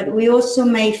 but we also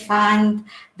may find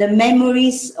the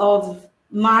memories of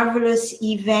marvelous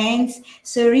events.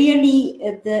 So really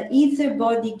the ether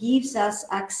body gives us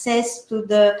access to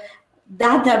the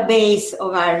database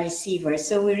of our receiver.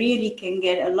 So we really can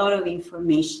get a lot of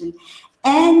information.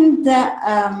 And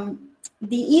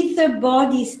the ether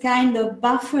body is kind of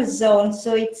buffer zone,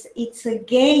 so it's a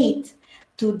gate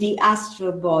to the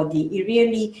astral body. It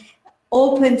really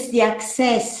opens the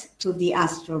access to the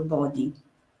astral body.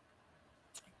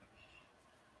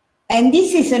 And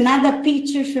this is another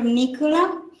picture from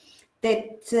Nicola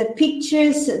that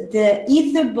pictures the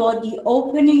ether body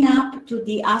opening up to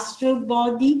the astral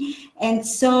body, and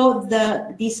so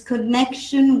this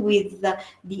connection with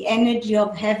the energy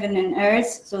of heaven and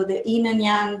earth, so the yin and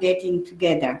yang getting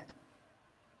together.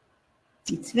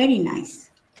 It's very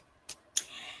nice.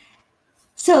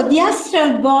 So the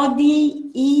astral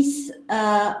body is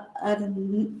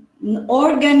an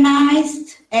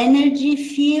organized energy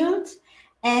field,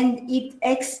 and it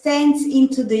extends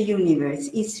into the universe.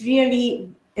 It's really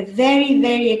a very,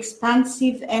 very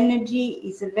expansive energy.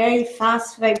 It's a very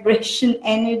fast vibration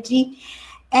energy,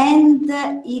 and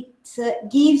it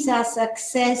gives us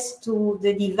access to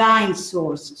the divine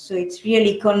source. So it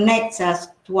really connects us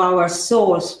to our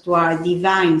source, to our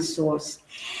divine source.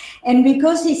 And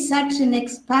because it's such an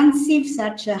expansive,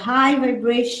 such a high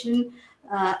vibration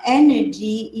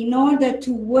energy, in order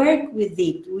to work with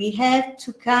it, we have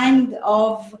to kind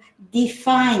of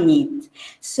define it.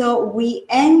 So we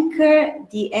anchor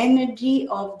the energy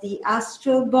of the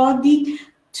astral body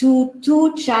to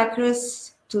 2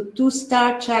 chakras, to 2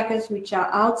 star chakras, which are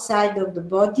outside of the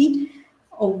body,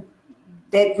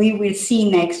 that we will see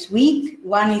next week.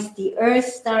 One is the earth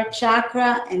star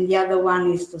chakra, and the other one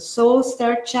is the soul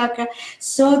star chakra.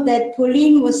 So that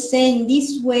Pauline was saying,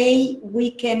 this way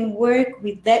we can work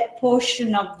with that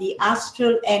portion of the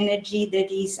astral energy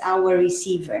that is our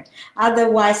receiver.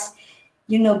 Otherwise,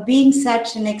 you know, being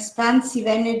such an expansive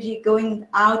energy going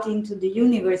out into the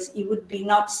universe, it would be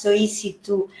not so easy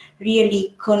to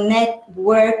really connect,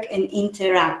 work, and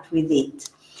interact with it.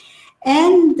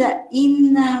 And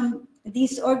in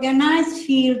this organized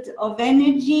field of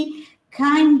energy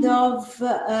kind of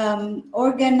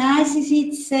organizes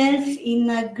itself in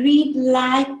a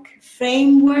grid-like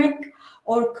framework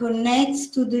or connects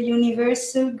to the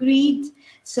universal grid.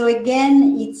 So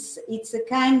again, it's a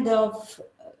kind of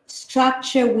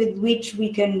structure with which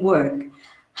we can work.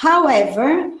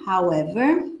 However,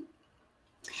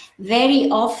 very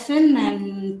often,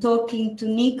 and talking to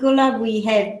Nicola, we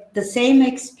had the same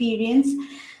experience.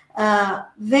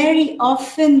 Very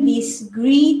often this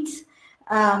grid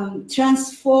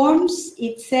transforms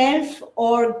itself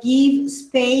or gives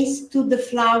space to the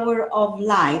flower of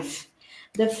life.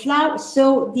 The flower,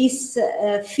 so this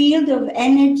field of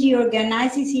energy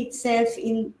organizes itself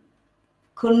in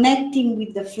connecting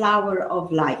with the flower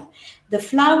of life. The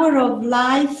flower of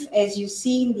life, as you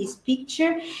see in this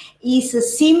picture, is a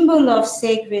symbol of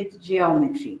sacred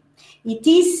geometry. It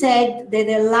is said that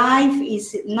a life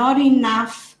is not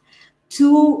enough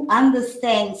to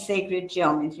understand sacred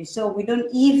geometry. So we don't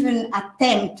even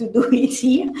attempt to do it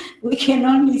here. We can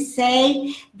only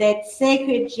say that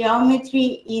sacred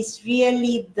geometry is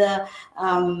really the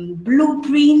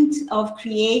blueprint of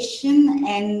creation,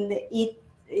 and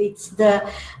it's the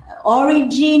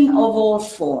origin of all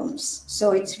forms.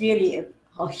 So it's really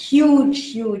a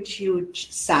huge, huge,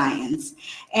 huge science.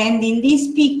 And in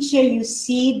this picture, you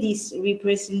see this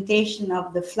representation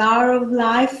of the flower of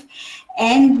life,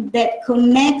 and that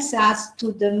connects us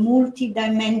to the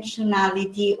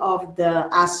multidimensionality of the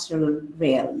astral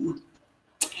realm.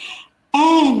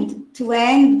 And to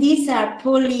end, these are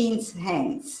Pauline's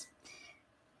hands,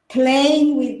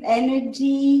 playing with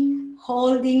energy,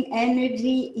 holding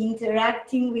energy,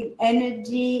 interacting with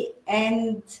energy,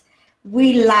 and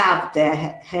we loved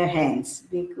her hands,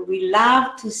 because we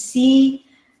love to see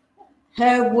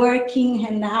her working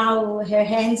and how her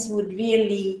hands would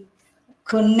really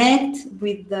connect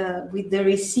with the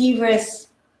receivers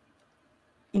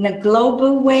in a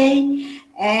global way.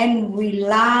 And we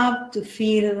love to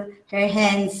feel her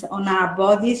hands on our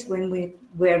bodies when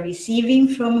we're receiving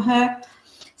from her.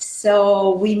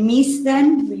 So we miss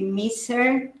them, we miss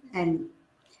her, and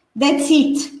that's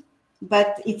it.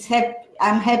 But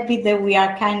I'm happy that we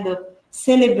are kind of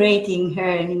celebrating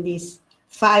her in these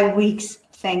 5 weeks,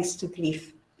 thanks to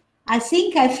Cliff. I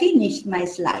think I finished my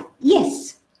slide.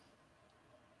 Yes.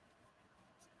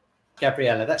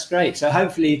 Gabriella, that's great. So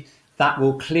hopefully that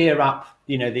will clear up,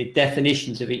 the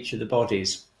definitions of each of the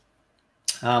bodies.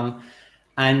 And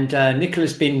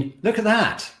Nicola's been, look at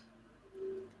that.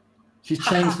 She's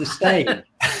changed the stage.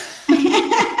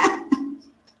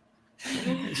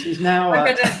 She's now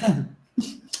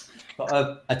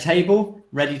got a table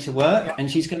ready to work, and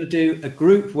she's going to do a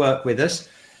group work with us.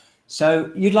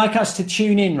 So you'd like us to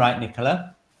tune in, right,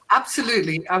 Nicola?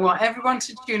 Absolutely. I want everyone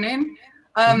to tune in.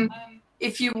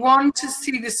 If you want to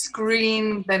see the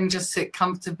screen, then just sit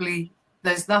comfortably.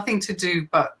 There's nothing to do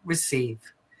but receive.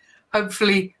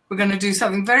 Hopefully, we're going to do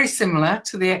something very similar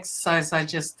to the exercise I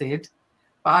just did,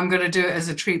 but I'm going to do it as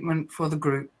a treatment for the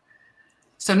group.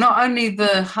 So not only the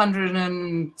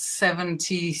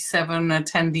 177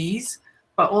 attendees,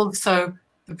 but also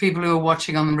the people who are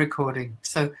watching on the recording.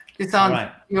 So this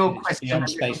answers your question. Beyond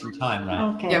space and time,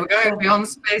 right? Okay. Yeah, we're going beyond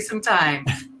space and time.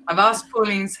 I've asked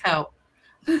Pauline's help.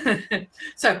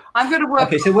 So I'm going to work.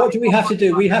 Okay, so what do we have to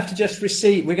do? We have to just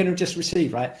receive. We're going to just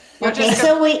receive, right? Okay,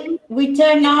 so we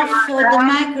turn off the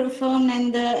microphone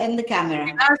and the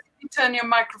camera. Now you turn your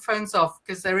microphones off,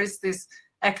 because there is this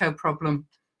echo problem.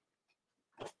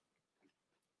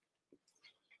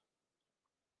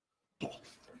 Okay,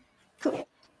 cool.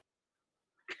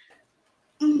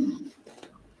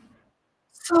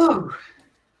 So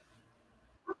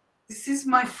this is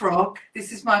my frog.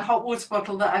 This is my hot water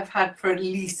bottle that I've had for at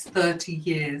least 30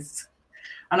 years.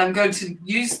 And I'm going to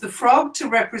use the frog to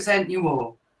represent you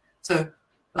all. So,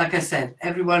 like I said,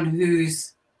 everyone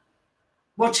who's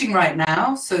watching right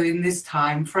now, so in this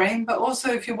time frame, but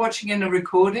also if you're watching in a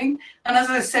recording. And as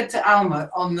I said to Alma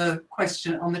on the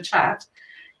question on the chat,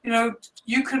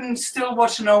 you can still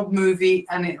watch an old movie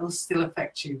and it will still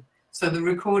affect you. So the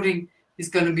recording is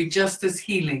going to be just as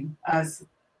healing as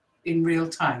in real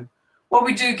time. What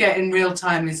we do get in real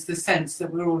time is the sense that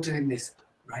we're all doing this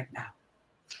right now.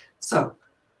 So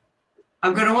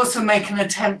I'm going to also make an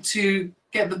attempt to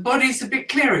get the bodies a bit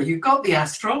clearer. You've got the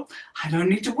astral. I don't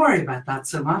need to worry about that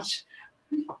so much.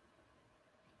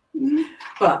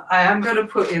 But I am going to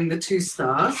put in the 2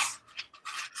 stars.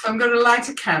 So I'm going to light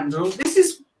a candle. This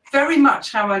is very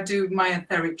much how I do my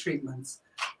etheric treatments,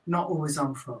 not always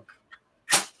on frog.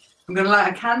 I'm going to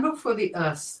light a candle for the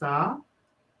Earth Star.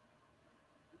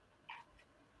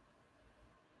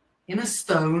 In a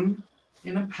stone,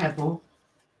 in a pebble,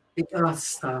 the Earth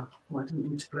Star. Oh, I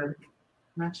didn't need to let it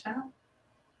match out.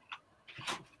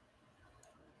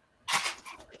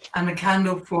 And a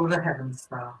candle for the Heaven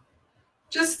Star.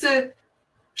 Just to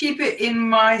keep it in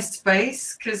my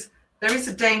space, because there is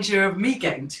a danger of me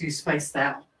getting too spaced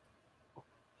out.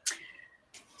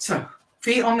 So,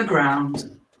 feet on the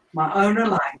ground, my own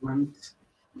alignment,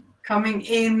 coming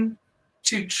in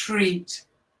to treat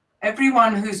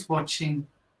everyone who's watching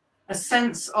a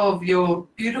sense of your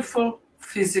beautiful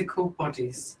physical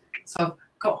bodies. So I've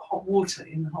got hot water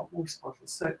in the hot water bottle,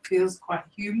 so it feels quite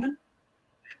human.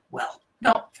 Well,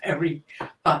 not very,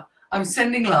 but I'm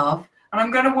sending love, and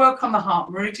I'm going to work on the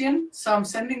heart meridian. So I'm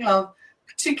sending love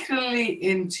particularly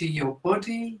into your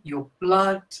body, your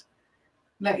blood.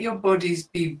 Let your bodies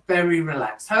be very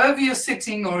relaxed. However you're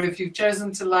sitting, or if you've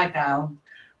chosen to lie down,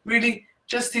 really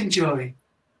just enjoy.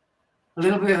 A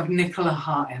little bit of Nicola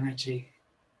heart energy.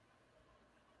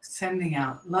 Sending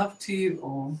out love to you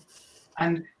all.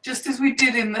 And just as we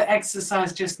did in the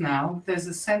exercise just now, there's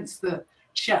a sense that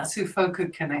Shiatsu folk are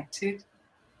connected.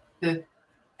 The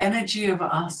energy of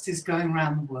us is going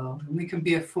around the world, and we can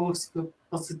be a force for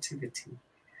positivity.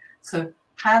 So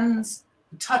hands,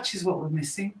 touch is what we're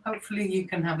missing. Hopefully you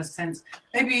can have a sense,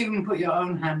 maybe even put your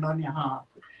own hand on your heart,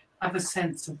 have a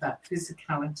sense of that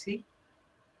physicality.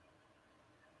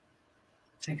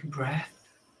 Take a breath,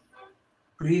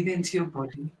 breathe into your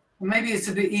body. And maybe it's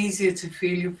a bit easier to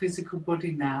feel your physical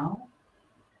body now.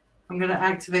 I'm going to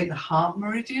activate the heart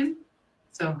meridian.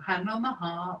 So hand on the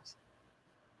heart.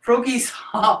 Froggy's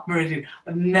heart meridian.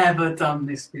 I've never done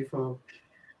this before.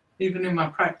 Even in my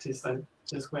practice, I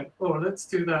just went, oh, let's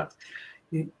do that.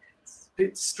 It's a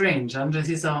bit strange under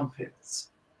his armpits.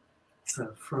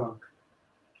 So frog.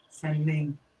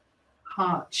 Sending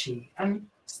heart chi. And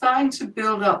starting to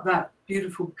build up that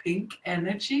beautiful pink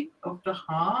energy of the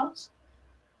heart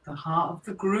of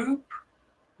the group,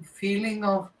 the feeling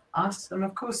of us. And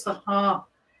of course, the heart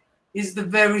is the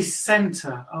very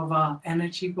center of our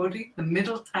energy body, the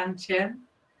middle Tantien,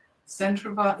 center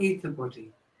of our ether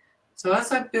body. So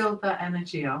as I build that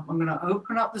energy up, I'm going to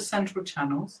open up the central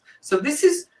channels. So this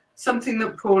is something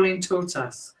that Pauline taught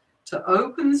us, to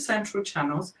open the central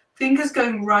channels, fingers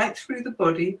going right through the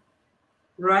body,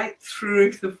 right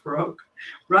through the frog,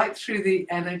 right through the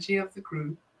energy of the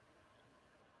group,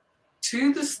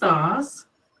 to the stars,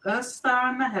 Earth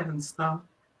star and the heaven star,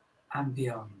 and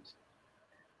beyond.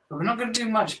 But we're not going to do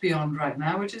much beyond right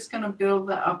now. We're just going to build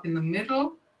that up in the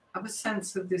middle, have a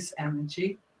sense of this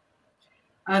energy.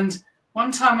 And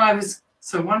one time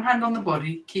so one hand on the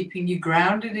body, keeping you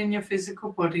grounded in your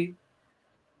physical body.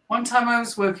 One time I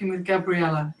was working with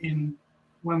Gabriella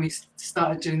when we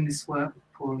started doing this work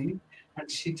with Pauline, and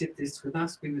she did this with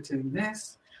us. We were doing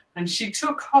this, and she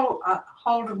took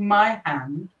hold of my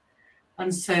hand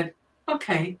and said,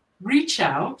 okay, reach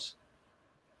out.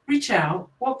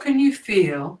 What can you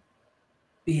feel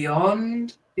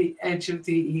beyond the edge of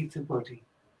the ether body?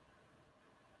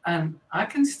 And I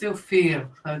can still feel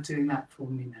her doing that for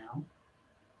me now.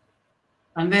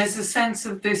 And there's a sense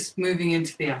of this moving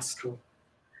into the astral.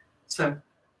 So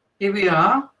here we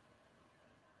are.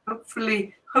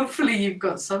 Hopefully you've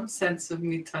got some sense of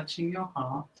me touching your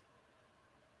heart.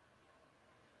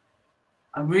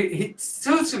 It's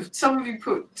sort of, some of you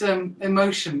put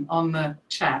emotion on the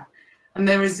chat, and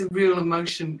there is a real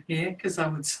emotion here, because I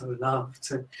would so love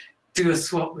to do a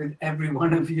swap with every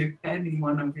one of you, any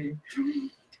one of you.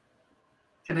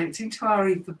 Connecting to our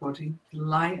ether body, the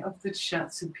light of the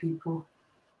Shiatsu people,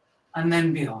 and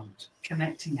then beyond,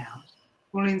 connecting out.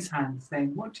 Pauline's hand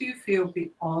saying, what do you feel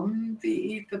beyond the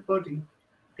ether body,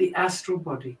 the astral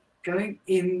body, going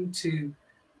into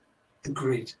the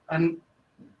grid? And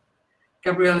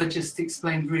Gabriella just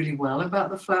explained really well about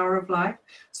the flower of life.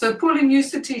 So Pauline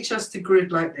used to teach us to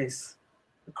grid like this,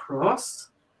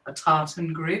 across a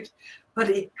tartan grid,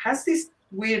 but it has this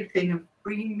weird thing of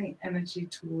bringing the energy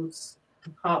towards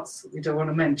the parts that we don't want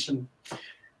to mention.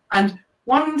 And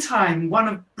one time, one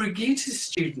of Brigitte's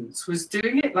students was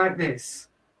doing it like this,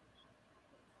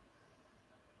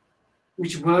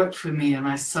 which worked for me, and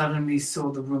I suddenly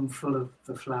saw the room full of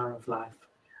the flower of life.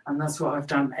 And that's what I've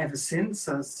done ever since.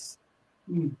 So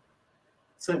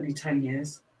certainly 10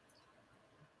 years.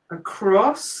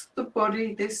 Across the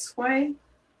body this way,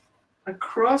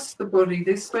 across the body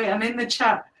this way. And in the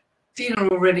chat, Dinah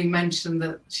already mentioned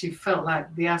that she felt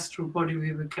like the astral body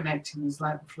we were connecting was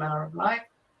like the flower of life.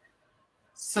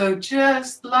 So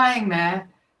just lying there,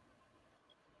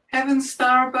 heaven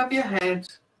star above your head,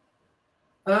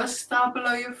 Earth star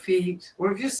below your feet,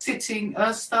 or if you're sitting,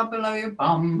 Earth star below your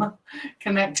bum,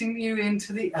 connecting you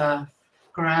into the earth,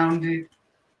 grounded.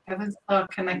 Heaven star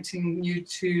connecting you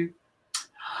to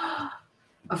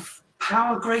a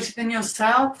power greater than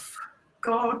yourself,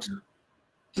 God,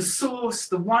 the source,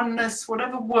 the oneness,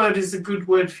 whatever word is a good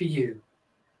word for you.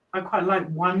 I quite like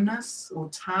oneness or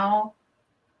Tao,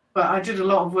 but I did a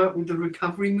lot of work with the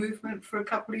recovery movement for a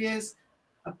couple of years.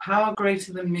 A power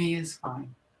greater than me is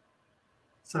fine.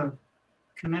 So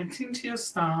connecting to your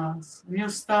stars, and your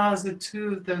stars are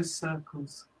two of those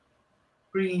circles.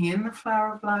 Bringing in the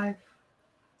flower of life,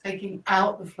 taking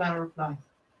out the flower of life,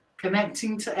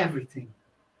 connecting to everything.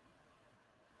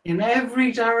 In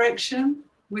every direction,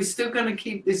 we're still going to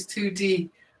keep this 2D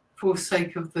for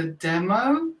sake of the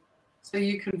demo, so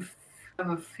you can have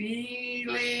a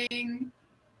feeling,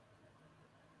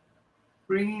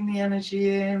 bringing the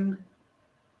energy in.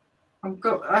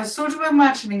 I'm sort of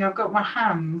imagining I've got my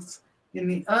hands in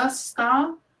the Earth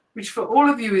star, which for all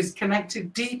of you is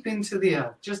connected deep into the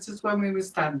earth, just as when we were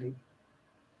standing.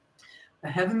 the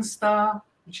heaven star,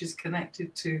 which is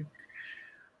connected to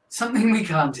something we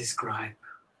can't describe,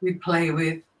 we play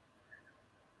with,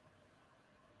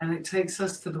 and it takes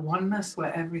us to the oneness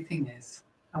where everything is.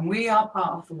 And we are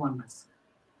part of the oneness.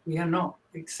 We are not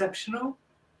exceptional.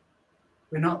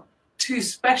 We're not too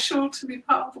special to be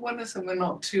part of the oneness, and we're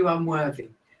not too unworthy.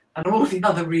 And all the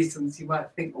other reasons you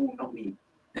might think, oh, not me.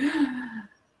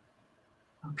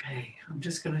 Okay, I'm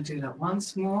just going to do that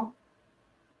once more.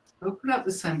 Open up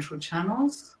the central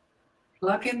channels,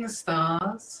 plug in the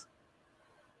stars,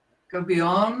 go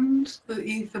beyond the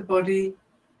ether body,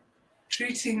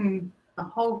 treating the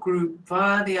whole group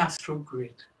via the astral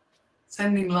grid,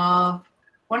 sending love.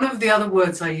 One of the other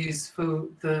words I use for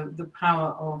the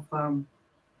power of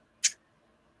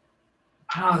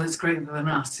power that's greater than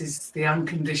us is the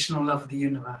unconditional love of the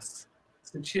universe.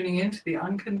 So tuning into the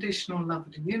unconditional love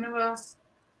of the universe,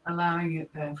 allowing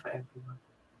it there for everyone.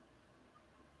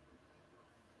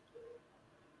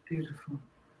 Beautiful.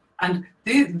 And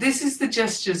this is the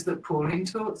gestures that Pauline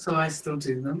taught, so I still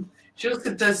do them. She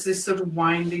also does this sort of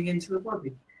winding into the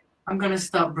body. I'm going to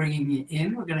start bringing it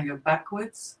in. We're going to go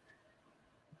backwards.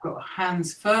 I've got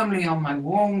hands firmly on my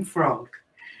warm frog,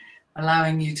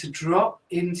 allowing you to drop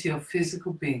into your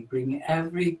physical being, bringing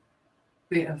every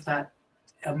bit of that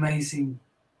amazing,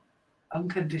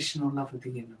 unconditional love of the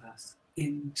universe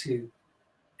into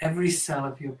every cell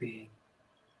of your being.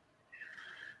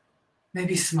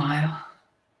 Maybe smile.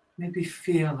 Maybe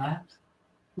feel that.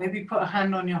 Maybe put a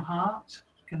hand on your heart.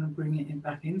 You're going to bring it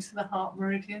back into the heart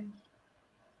meridian.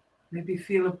 Maybe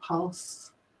feel a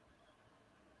pulse.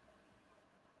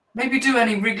 Maybe do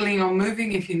any wriggling or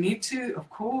moving if you need to, of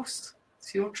course.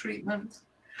 It's your treatment.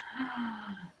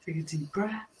 Take a deep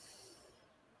breath.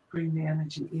 Bring the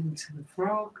energy into the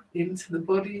frog, into the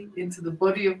body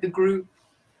of the group.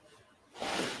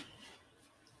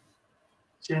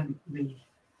 Gently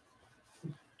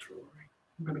withdrawing.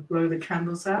 I'm going to blow the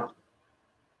candles out.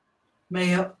 May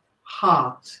your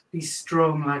heart be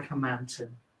strong like a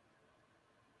mountain.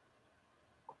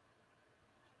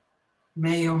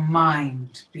 May your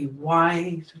mind be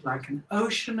wide like an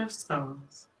ocean of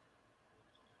stars.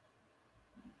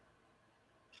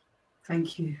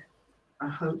 Thank you. I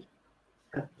hope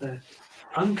that the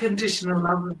unconditional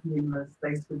love of the universe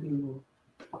stays with you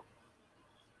all.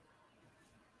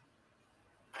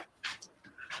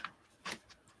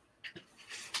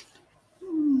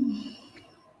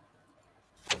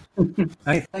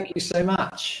 Thank you so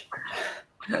much.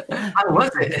 How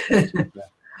was it?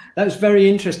 That was very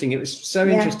interesting. It was so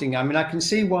interesting. I mean, I can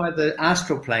see why the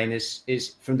astral plane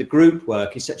is from the group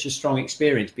work is such a strong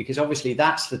experience, because obviously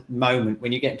that's the moment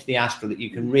when you get into the astral that you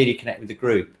can really connect with the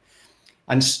group.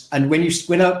 And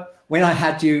when I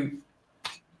had you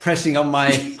pressing on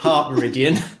my heart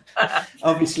meridian,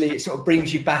 obviously it sort of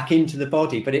brings you back into the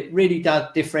body, but it really does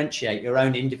differentiate your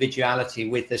own individuality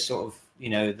with the sort of, you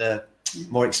know, the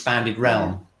more expanded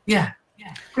realm. Yeah.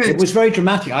 Good. It was very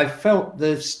dramatic. I felt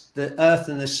the earth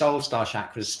and the soul star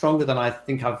chakras stronger than I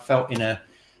think I've felt in a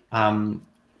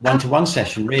one-to-one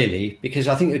session, really, because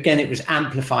I think, again, it was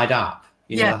amplified up.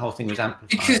 You know, the whole thing was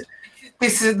amplified.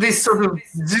 Because this sort of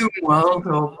Zoom world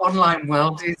or online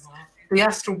world is the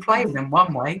astral plane in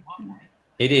one way.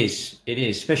 It is,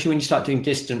 especially when you start doing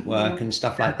distant work and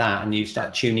stuff like that, and you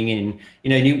start tuning in. You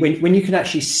know, when you can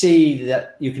actually see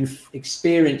that, you can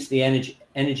experience the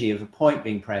energy of a point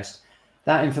being pressed.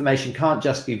 That information can't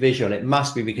just be visual. It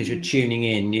must be because you're tuning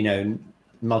in, you know,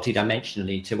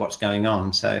 multidimensionally to what's going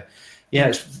on. So, yeah,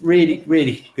 it's really,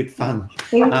 really good fun.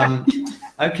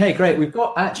 Okay, great. We've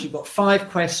actually got 5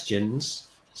 questions.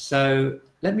 So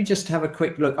let me just have a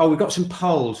quick look. Oh, we've got some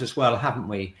polls as well, haven't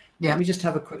we? Yeah. Let me just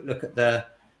have a quick look at the.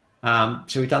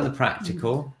 So we've done the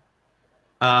practical.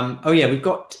 Oh yeah, we've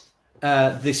got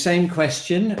the same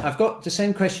question. I've got the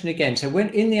same question again. So when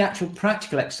in the actual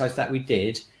practical exercise that we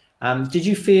did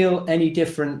you feel any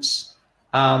difference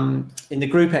in the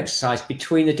group exercise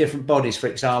between the different bodies? For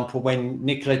example, when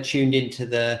Nicola tuned into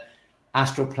the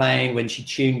astral plane, when she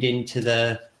tuned into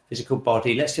the physical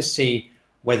body. Let's just see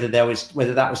whether that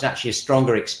was actually a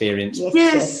stronger experience.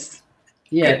 Yes.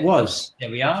 Yeah, it was. There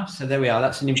we are. So there we are.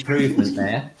 That's an improvement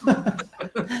there.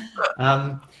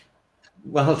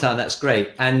 Well done. That's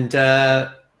great. And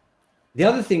the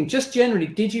other thing, just generally,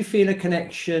 did you feel a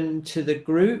connection to the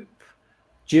group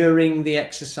during the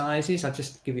exercises? I'll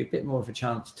just give you a bit more of a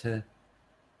chance to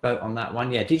vote on that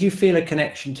one. Yeah. Did you feel a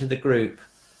connection to the group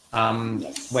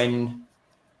when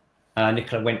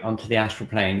Nicola went onto the astral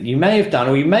plane? You may have done,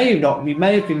 or you may have not. You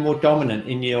may have been more dominant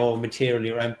in your own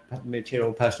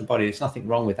material personal body. There's nothing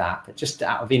wrong with that, but just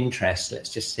out of interest, let's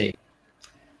just see.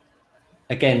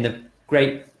 Again, the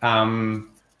great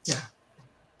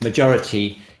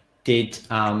majority did.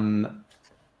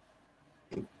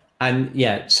 And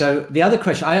yeah, so the other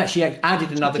question, I actually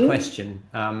added another question,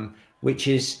 which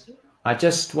is, I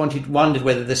just wondered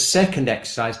whether the second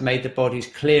exercise made the bodies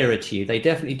clearer to you. They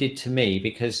definitely did to me,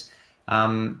 because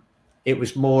it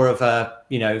was more of a,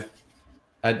 you know,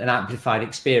 an amplified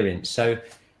experience. So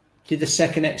did the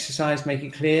second exercise make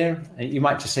it clear? And you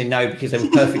might just say no, because they were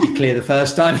perfectly clear the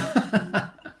first time.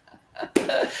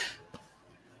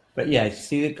 But yeah,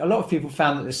 see, a lot of people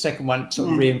found that the second one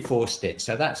sort of reinforced it.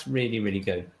 So that's really, really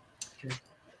good.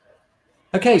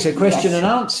 Okay, so question and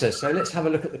answer. So let's have a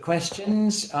look at the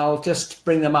questions. I'll just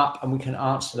bring them up and we can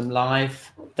answer them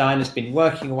live. Dinah's been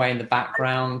working away in the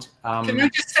background. Can I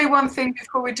just say one thing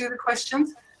before we do the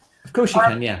questions? Of course you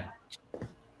can, yeah.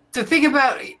 The thing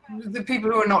about the people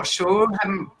who are not sure,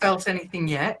 haven't felt anything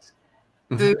yet,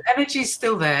 the energy's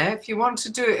still there. If you want to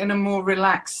do it in a more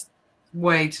relaxed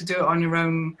way, to do it on your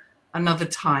own another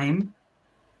time,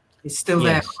 it's still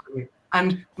there for you.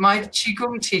 And my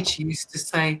Qigong teacher used to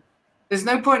say, there's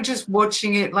no point just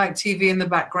watching it like TV in the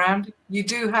background. You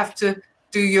do have to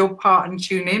do your part and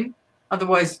tune in.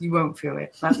 Otherwise, you won't feel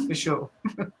it. That's for sure.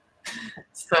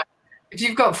 So if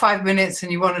you've got 5 minutes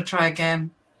and you want to try again,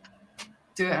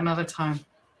 do it another time.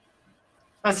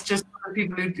 That's just for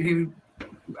people who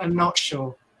are not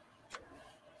sure.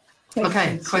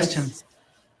 Okay, questions.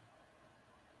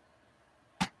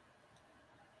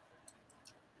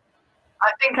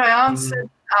 I think I answered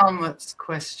Almut's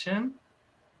question.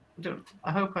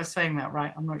 I hope I'm saying that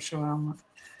right. I'm not sure, Almut.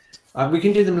 We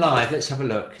can do them live. Let's have a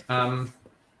look. All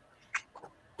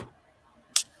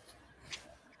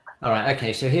right.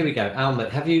 Okay. So here we go.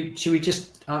 Almut, should we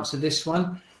just answer this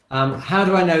one? How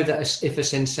do I know that if a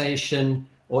sensation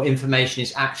or information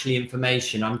is actually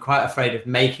information? I'm quite afraid of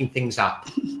making things up.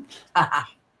 That's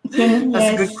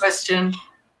a good question.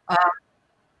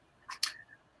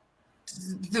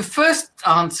 The first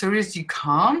answer is you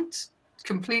can't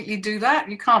completely do that.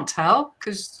 You can't tell,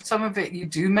 because some of it you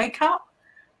do make up.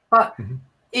 But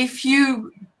if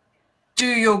you do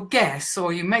your guess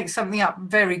or you make something up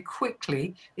very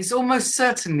quickly, it's almost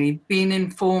certainly being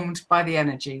informed by the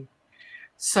energy.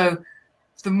 So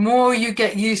the more you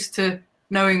get used to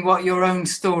knowing what your own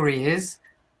story is,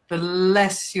 the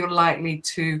less you're likely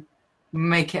to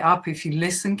make it up if you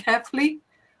listen carefully.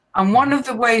 And one of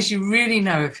the ways you really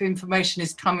know if information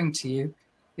is coming to you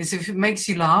is if it makes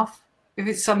you laugh, if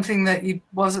it's something that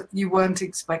you weren't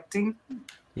expecting.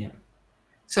 Yeah.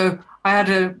 So I had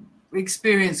a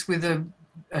experience with a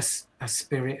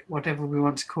spirit, whatever we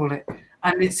want to call it,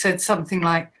 and it said something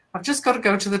like, "I've just got to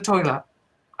go to the toilet."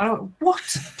 I went,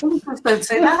 "What? Don't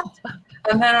say that."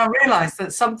 And then I realized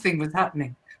that something was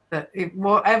happening, that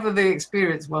whatever the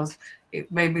experience was, it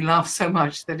made me laugh so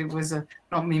much that it was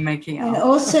not me making it up. And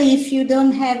also, if you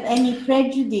don't have any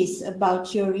prejudice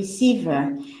about your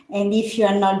receiver, and if you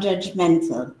are not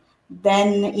judgmental,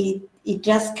 then it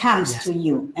just comes to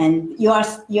you, and you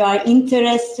are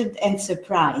interested and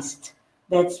surprised.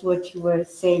 That's what you were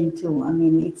saying too. I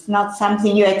mean, it's not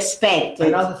something you expect.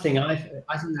 Another thing, I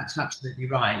think that's absolutely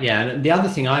right. Yeah, and the other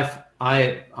thing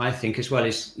I think as well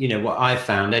is, you know, what I've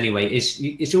found anyway is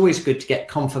it's always good to get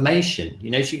confirmation. You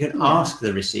know, so you can ask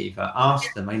the receiver,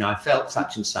 ask them, you know, I felt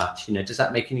such and such. You know, does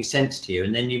that make any sense to you?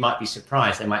 And then you might be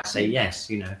surprised. They might say yes.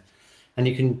 You know, and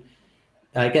you can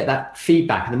get that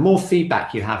feedback. And the more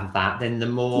feedback you have of that, then the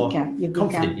more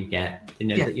confident you get. You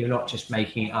know, that you're not just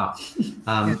making it up.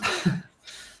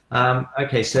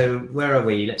 Okay, so where are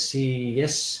we? Let's see.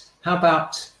 Yes. How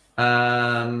about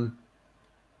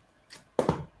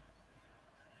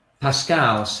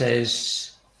Pascal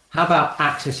says, how about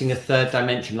accessing a third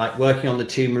dimension, like working on the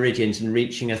 2 meridians and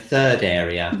reaching a third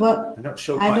area? Well, I'm not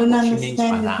sure I don't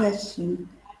understand the question.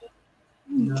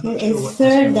 Okay, it's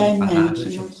third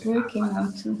dimension. Working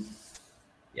on 2.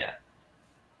 Yeah.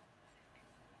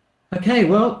 Okay,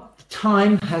 well,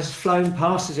 time has flown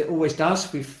past as it always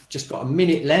does. We've just got a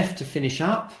minute left to finish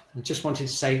up. I just wanted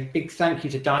to say a big thank you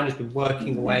to Dinah, who's been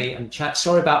working away and chat.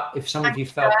 Sorry about if some of you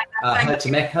felt heard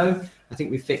some echo. I think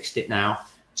we fixed it now.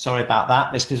 Sorry about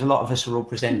that. It's because a lot of us are all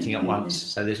presenting at once,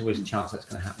 so there's always a chance that's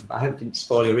going to happen. But I hope it didn't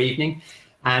spoil your evening.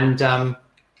 And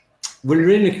we're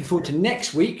really looking forward to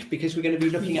next week, because we're going to be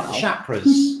looking at the chakras.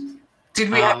 Did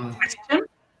we have a question?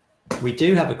 We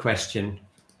do have a question.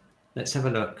 Let's have a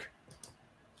look.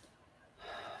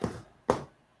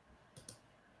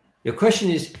 Your question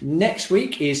is, next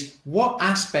week is, what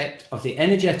aspect of the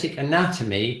energetic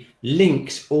anatomy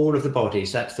links all of the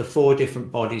bodies? That's the 4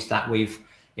 different bodies that we've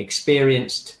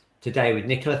experienced today with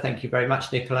Nicola. Thank you very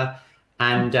much, Nicola.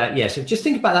 And yeah, so just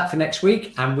think about that for next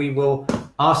week, and we will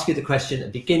ask you the question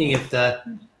at the beginning of the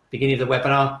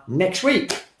webinar next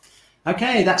week.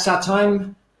 Okay, that's our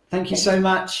time. Thank you so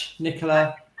much,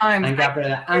 Nicola and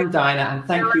Gabriella and Dinah, and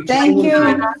thank you to all of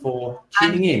you for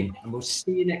tuning in, and we'll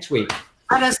see you next week.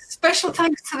 And a special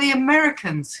thanks to the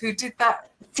Americans who did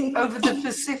that over the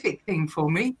Pacific thing for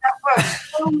me. That worked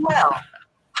so well.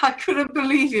 I couldn't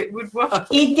believe it would work.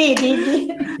 It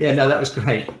did. Yeah, no, that was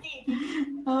great.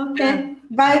 Okay,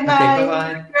 bye-bye. Okay,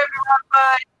 bye-bye.